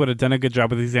artists do you think would have done a good job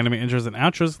with these anime intros and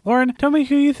outros? Lauren, tell me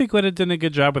who you think would have done a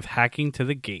good job with hacking to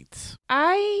the gates.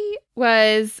 I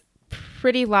was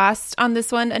pretty lost on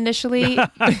this one initially.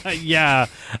 Yeah,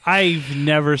 I've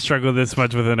never struggled this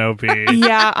much with an OP.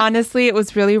 Yeah, honestly, it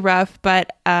was really rough,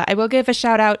 but I will give a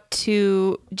shout out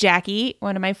to Jackie,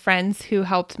 one of my friends who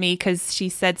helped me because she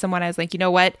said someone, I was like, you know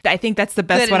what? I think that's the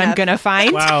best one I'm going to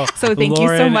find. Wow. So thank you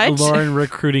so much. Lauren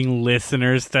recruiting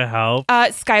listeners to help.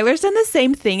 Skylar's done the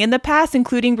same thing in the past,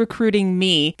 including recruiting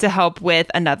me to help with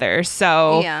another.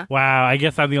 So yeah. Wow, I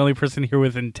guess I'm the only person here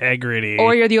with integrity.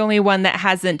 Or you're the only one that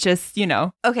hasn't just,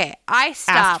 Okay, I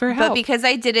stopped, for help. but because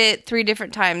I did it 3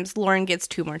 different times, Lauren gets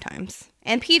 2 more times.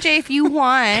 And PJ, if you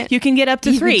want, you can get up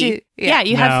to 3. Yeah,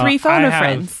 you have 3 phoner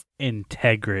friends.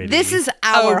 Integrity. This is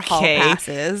our hall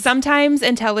passes. Sometimes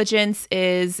intelligence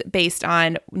is based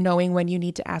on knowing when you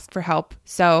need to ask for help.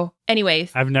 So,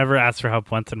 anyways. I've never asked for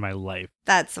help once in my life.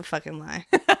 That's a fucking lie.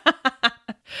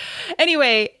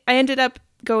 Anyway, I ended up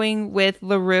going with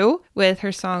LaRue with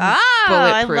her song I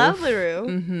Bulletproof. love LaRue.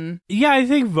 Mm-hmm. Yeah, I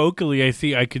think vocally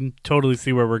I can totally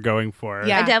see where we're going for.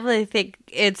 Yeah. I definitely think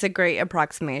it's a great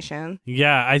approximation.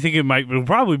 Yeah, I think it'll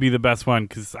probably be the best one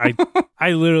because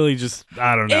I literally just,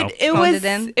 I don't know.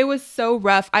 It was so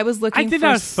rough. I was looking I did for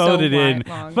not so phone it in.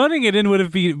 long. Phoning it in would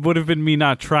have been me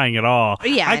not trying at all.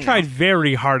 Yeah, I I tried know.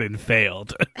 very hard and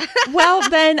failed. Well,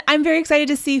 then I'm very excited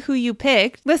to see who you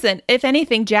picked. Listen, if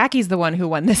anything, Jackie's the one who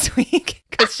won this week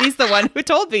because she's the one who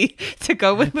told me to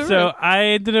go with LaRue. So I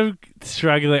ended up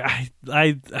struggling.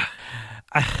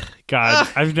 God,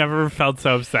 I've never felt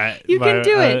so upset. You can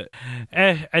do it.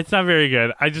 It's not very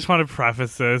good. I just want to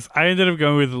preface this. I ended up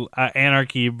going with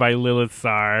Anarchy by Lilith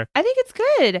Sar. I think it's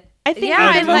good. I think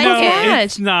Yeah, I like it.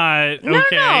 It's not. Okay.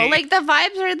 No, the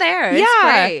vibes are there. It's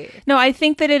yeah. great. No, I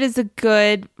think that it is a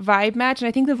good vibe match, and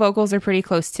I think the vocals are pretty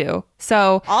close too.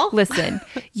 So listen,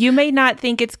 you may not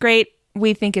think it's great.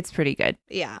 We think it's pretty good.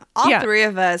 Yeah. All 3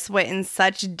 of us went in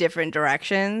such different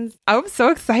directions. I'm so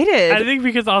excited. I think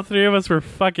because all 3 of us were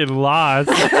fucking lost.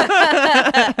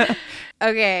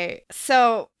 Okay.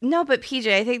 So, no, but PJ,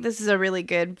 I think this is a really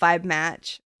good vibe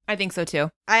match. I think so too.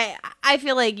 I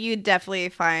feel like you definitely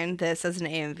find this as an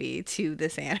AMV to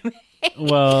this anime.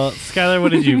 Well, Skylar,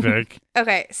 what did you pick?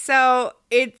 Okay, so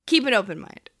keep an open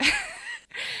mind.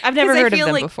 I've never heard of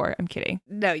them like, before. I'm kidding.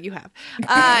 No, you have.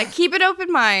 Keep an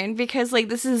open mind because like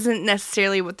this isn't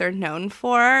necessarily what they're known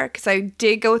for. Because I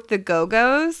did go with the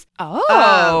Go-Go's.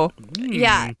 Oh,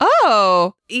 yeah.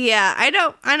 Oh, yeah. I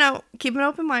know. Keep an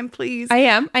open mind, please. I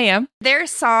am. Their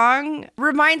song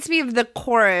reminds me of the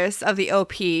chorus of the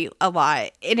OP a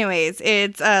lot. Anyways,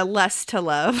 it's Less to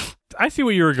Love. I see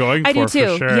what you were going I for. do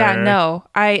too. For sure. Yeah, no.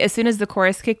 As soon as the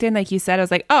chorus kicked in, like you said, I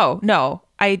was like, oh no,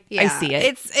 I see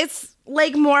it. It's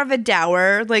like more of a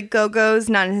dour, like Go-Go's,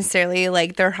 not necessarily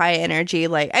like their high energy.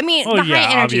 Like, I mean, the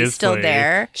high energy is still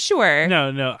there. Sure.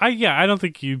 No. I don't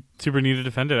think you super need to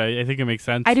defend it. I think it makes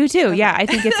sense. I do too. Yeah, I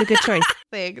think it's a good choice.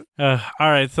 Thanks. All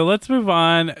right, so let's move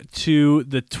on to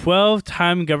the 12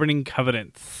 time governing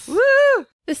covenants. Woo!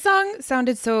 The song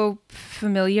sounded so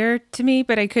familiar to me,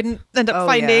 but I couldn't end up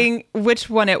finding which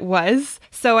one it was.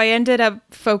 So I ended up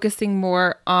focusing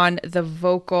more on the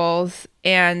vocals,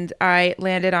 and I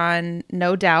landed on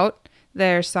No Doubt,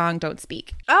 their song Don't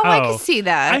Speak. Oh, I can see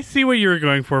that. I see what you were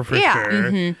going for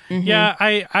sure. Yeah,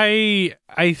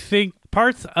 I think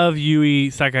parts of Yui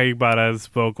Sakakibara's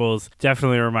vocals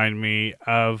definitely remind me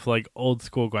of like old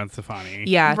school Gwen Stefani.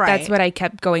 Yeah, Right. that's what I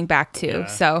kept going back to. Yeah.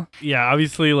 So Yeah,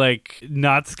 obviously like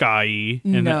not Sky.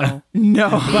 no. But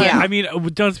Yeah. I mean,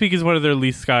 Don't Speak is one of their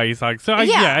least Sky songs. So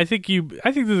I think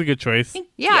this is a good choice.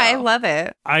 yeah, I love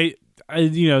it. I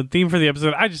theme for the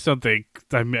episode. I just don't think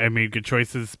I made good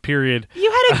choices. Period. You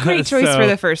had a great choice for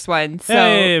the first one. So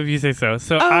Hey, if you say so.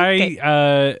 So okay.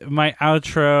 my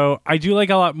outro, I do like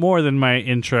a lot more than my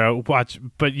intro.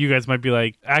 But you guys might be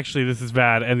like, actually, this is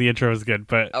bad, and the intro is good.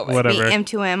 But whatever. Be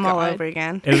M2M all over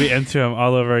again. It'll be M2M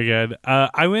all over again.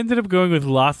 I ended up going with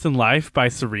Lost in Life by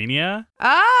Serenia.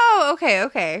 Oh,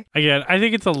 okay. Again, I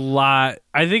think it's a lot.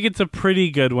 I think it's a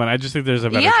pretty good one. I just think there's a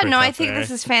better choice I think there.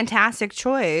 this is fantastic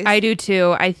choice. I do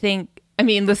too. I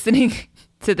mean, listening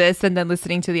to this and then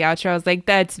listening to the outro, I was like,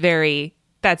 that's very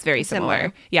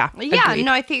similar. Yeah. Agreed.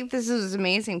 I think this is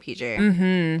amazing,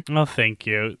 PJ. Well, thank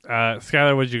you.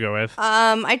 Skylar, what'd you go with?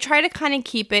 I try to kind of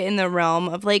keep it in the realm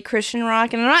of like Christian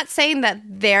rock, and I'm not saying that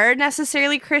they're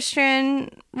necessarily Christian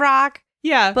rock,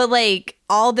 Yeah. but like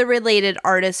all the related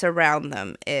artists around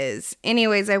them is.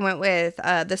 Anyways, I went with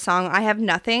the song I Have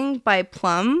Nothing by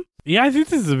Plum. Yeah, I think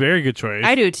this is a very good choice.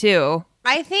 I do too.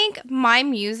 I think my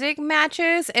music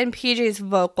matches and PJ's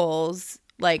vocals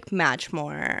like match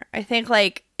more. I think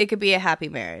like it could be a happy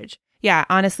marriage. Yeah,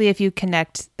 honestly, if you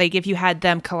connect, like if you had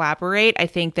them collaborate, I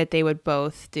think that they would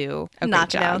both do a Knock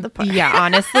great it out job. of the park. Yeah,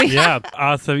 honestly. Yeah,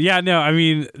 awesome. Yeah, no, I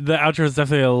mean, the outro is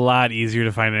definitely a lot easier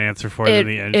to find an answer for than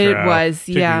the intro. It was,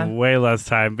 Took yeah. me way less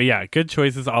time. But yeah, good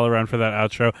choices all around for that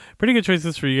outro. Pretty good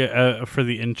choices for you for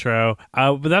the intro.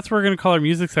 But that's what we're going to call our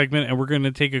music segment, and we're going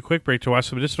to take a quick break to watch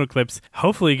some additional clips,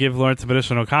 hopefully give Lawrence some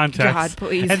additional context. God,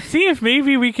 please. And see if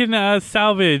maybe we can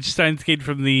salvage Steins Gate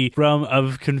from the realm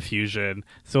of confusion.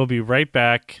 So we'll be right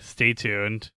back. Stay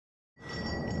tuned.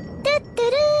 トゥット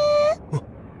ゥルーはい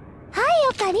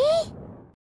おかり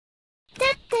トゥ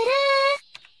ットゥル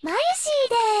ーマユシ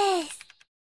ーです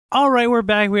All right, we're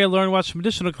back. We had Lauren watch some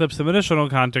additional clips, some additional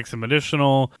context, some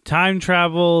additional time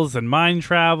travels and mind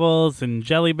travels and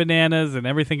jelly bananas and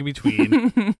everything in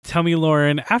between. Tell me,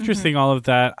 Lauren, after seeing all of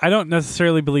that, I don't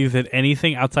necessarily believe that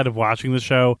anything outside of watching the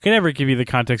show can ever give you the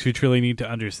context you truly need to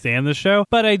understand the show.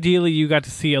 But ideally, you got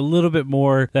to see a little bit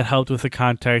more that helped with the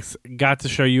context, got to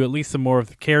show you at least some more of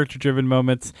the character-driven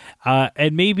moments,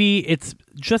 and maybe it's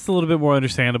just a little bit more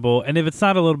understandable. And if it's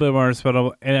not a little bit more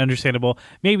understandable,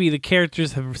 maybe the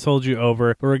characters have sold you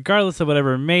over. But regardless of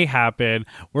whatever may happen,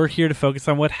 we're here to focus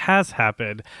on what has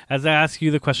happened. As I ask you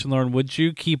the question, Lauren, would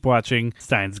you keep watching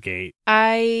Steins Gate?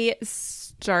 I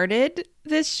started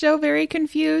this show very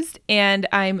confused, and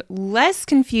I'm less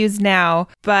confused now,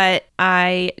 but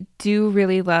I do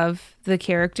really love the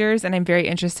characters, and I'm very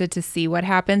interested to see what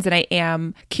happens, and I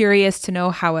am curious to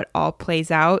know how it all plays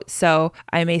out, so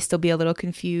I may still be a little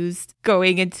confused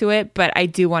going into it, but I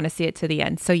do want to see it to the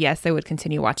end. So yes, I would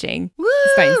continue watching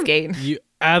Steins Gate. You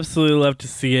absolutely love to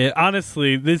see it.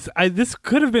 Honestly, this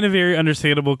could have been a very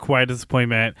understandable quiet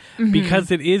disappointment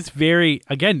because it is very,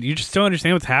 again, you just don't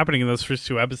understand what's happening in those first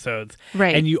two episodes.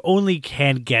 Right. And you only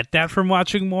can get that from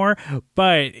watching more.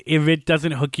 But if it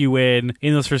doesn't hook you in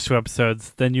those first two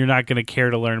episodes, then you're not going to care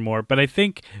to learn more. But I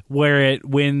think where it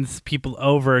wins people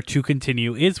over to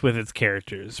continue is with its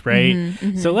characters, right?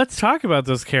 So let's talk about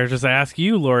those characters. I ask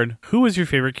you, Lauren, who was your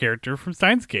favorite character from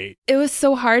Steins Gate? It was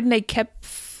so hard, and I kept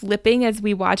flipping as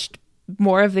we watched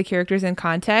more of the characters in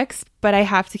context, but I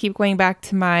have to keep going back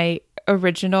to my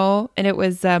original, and it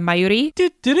was Mayuri.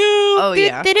 Oh,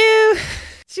 yeah.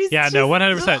 Yeah, no,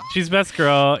 100%. She's best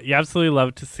girl. You absolutely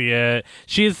love to see it.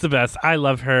 She is the best. I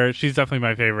love her. She's definitely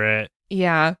my favorite.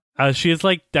 Yeah. She is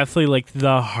like definitely like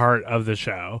the heart of the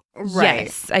show. Right.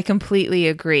 Yes, I completely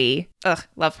agree. Ugh,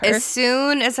 love her. As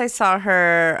soon as I saw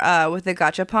her with the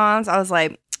gachapons, I was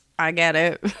like, I get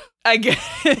it. I get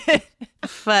it.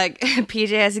 Fuck, PJ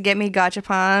has to get me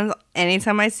gachapons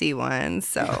anytime I see one,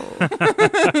 so.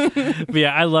 But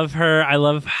yeah, I love her. I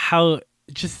love how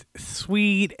just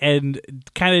sweet and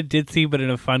kind of ditzy, but in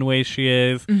a fun way she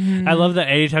is. Mm-hmm. I love that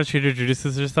anytime she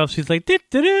introduces herself, she's like,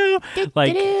 "Doo-doo-doo."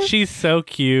 Like, she's so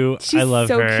cute. She's I love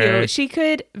so her. cute. She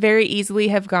could very easily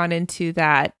have gone into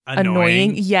that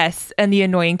Annoying. yes, and the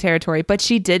annoying territory, but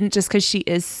she didn't, just because she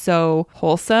is so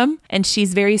wholesome and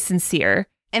she's very sincere.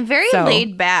 And very So-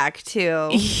 laid back, too.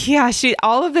 Yeah,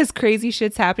 all of this crazy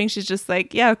shit's happening. She's just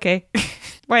like, yeah, okay.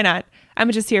 Why not?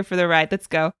 I'm just here for the ride. Let's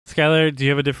go. Skylar, do you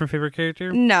have a different favorite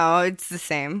character? No, it's the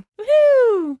same.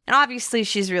 Woo! And obviously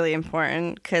she's really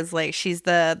important because, like, she's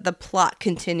the plot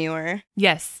continuer.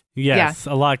 Yes, Yes.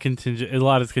 a lot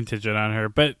is contingent on her.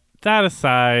 But that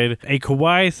aside, a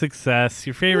kawaii success,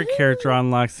 your favorite character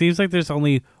unlock. Seems like there's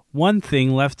only one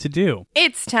thing left to do.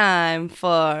 It's time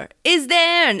for Is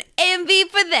There an AMV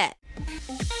for That?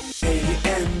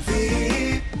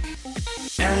 AMV,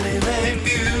 anime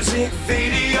music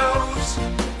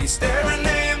videos. Is there an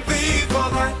AMV for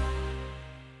that?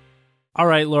 All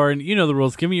right, Lauren, you know the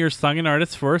rules. Give me your song and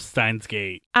artist for Steins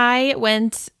Gate. I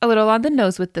went a little on the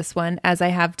nose with this one, as I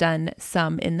have done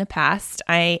some in the past.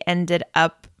 I ended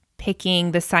up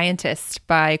picking The Scientist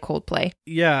by Coldplay.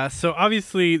 Yeah, so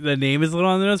obviously the name is a little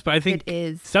on the nose, but I think It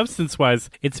is. substance-wise,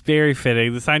 it's very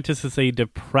fitting. The Scientist is a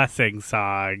depressing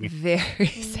song. Very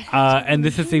sad. And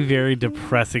this is a very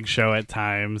depressing show at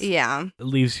times. Yeah. It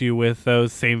leaves you with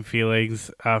those same feelings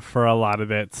for a lot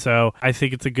of it. So I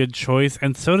think it's a good choice.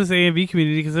 And so does AMV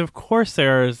community, because of course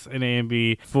there's an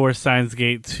AMV for Steins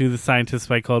Gate to The Scientist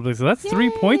by Coldplay. So that's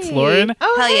 3 points, Lauren.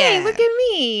 Oh, Hell hey, yeah. look at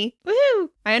me. Woohoo.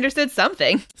 I understood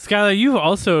something. Skylar, you've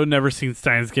also never seen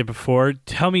Steins Gate before.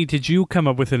 Tell me, did you come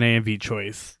up with an AMV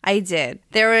choice? I did.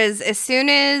 There was, as soon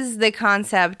as the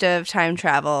concept of time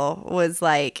travel was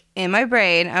like in my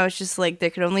brain, I was just like, there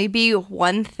could only be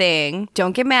one thing.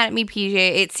 Don't get mad at me, PJ.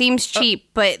 It seems cheap,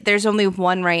 but there's only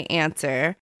one right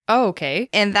answer. Oh, okay.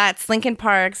 And that's Linkin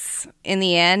Park's In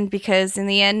the End, because in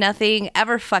the end, nothing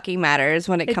ever fucking matters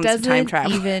when it comes to time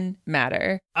travel. It doesn't even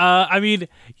matter. I mean,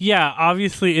 yeah,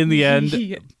 obviously in the end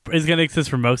is going to exist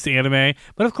for most anime,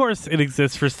 but of course it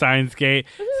exists for Steins Gate.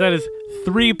 So that is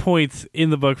 3 points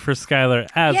in the book for Skylar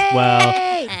as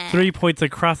well. 3 points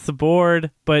across the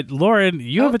board. But Lauren,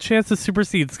 you have a chance to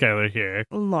supersede Skylar here.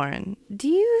 Lauren, do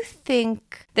you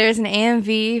think there's an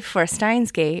AMV for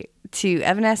Steins Gate to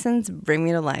Evanescence Bring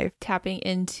Me to Life? Tapping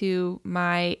into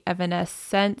my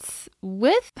Evanescence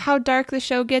with how dark the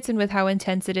show gets and with how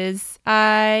intense it is,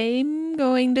 I'm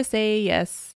going to say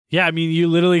yes. Yeah, I mean, you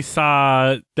literally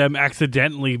saw them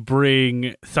accidentally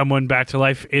bring someone back to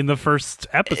life in the first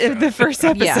episode. The first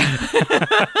episode.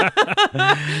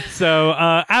 Yeah. So,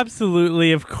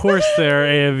 absolutely, of course, there are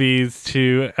AMVs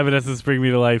to Evanescence Bring Me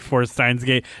to Life for Steins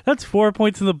Gate. That's 4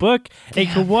 points in the book, a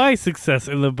kawaii success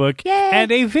in the book, and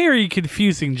a very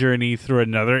confusing journey through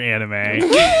another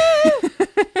anime.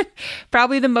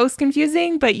 Probably the most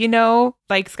confusing, but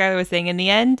like Skylar was saying, in the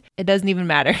end, it doesn't even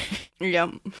matter.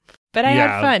 Yep. But I Yeah.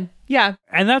 had fun. Yeah.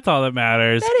 And that's all that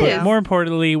matters. That But is. more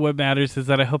importantly, what matters is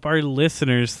that I hope our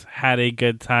listeners had a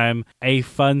good time, a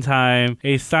fun time,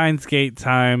 a Steins Gate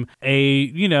time,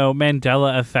 a,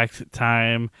 Mandela effect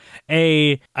time.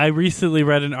 I recently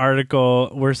read an article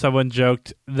where someone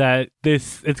joked that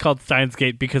it's called Steins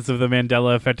Gate because of the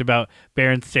Mandela effect about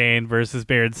Berenstain versus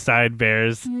Berenstain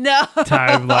Bears No.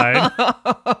 timeline.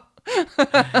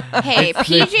 Hey, It's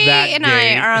PJ that and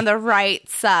gate. I are on the right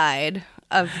side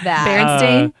of that.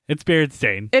 Berenstain? It's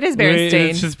Berenstain. It is Berenstain.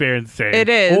 It's just Berenstain. It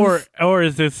is. Or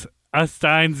is this a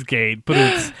Steins Gate? But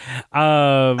it's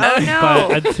no.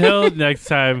 But until next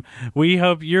time, we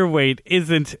hope your wait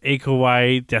isn't a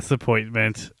kawaii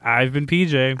disappointment. I've been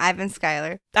PJ. I've been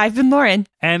Skylar. I've been Lauren.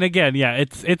 And again, yeah,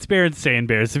 it's Berenstain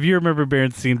Bears. If you remember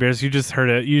Berenstain Bears, you just heard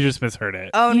it. You just misheard it.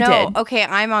 Oh, You no. did. Okay,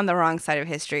 I'm on the wrong side of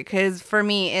history because for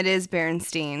me, it is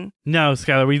Berenstein. No,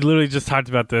 Skylar, we literally just talked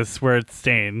about this where it's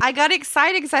Stain. I got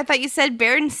excited because I thought you said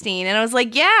Berenstein, and I was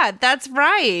like, yeah, that's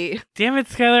right. Damn it,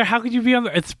 Skylar, how could you be on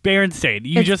the... It's Berenstain.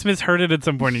 You It's- just misheard it at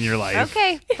some point in your life.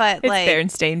 Okay, but It's like,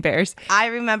 Berenstain Bears. I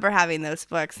remember having those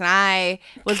books, and I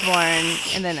was born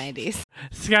in the 90s.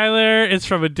 Skylar is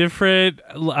from a different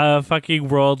fucking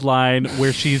world line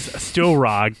where she's still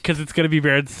wrong, because it's going to be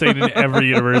very insane in every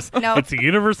universe. Nope. It's a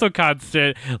universal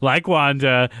constant, like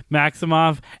Wanda,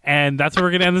 Maximoff, and that's where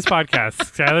we're going to end this podcast.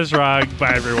 Skylar's wrong.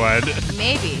 Bye, everyone.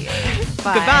 Maybe.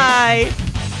 Goodbye.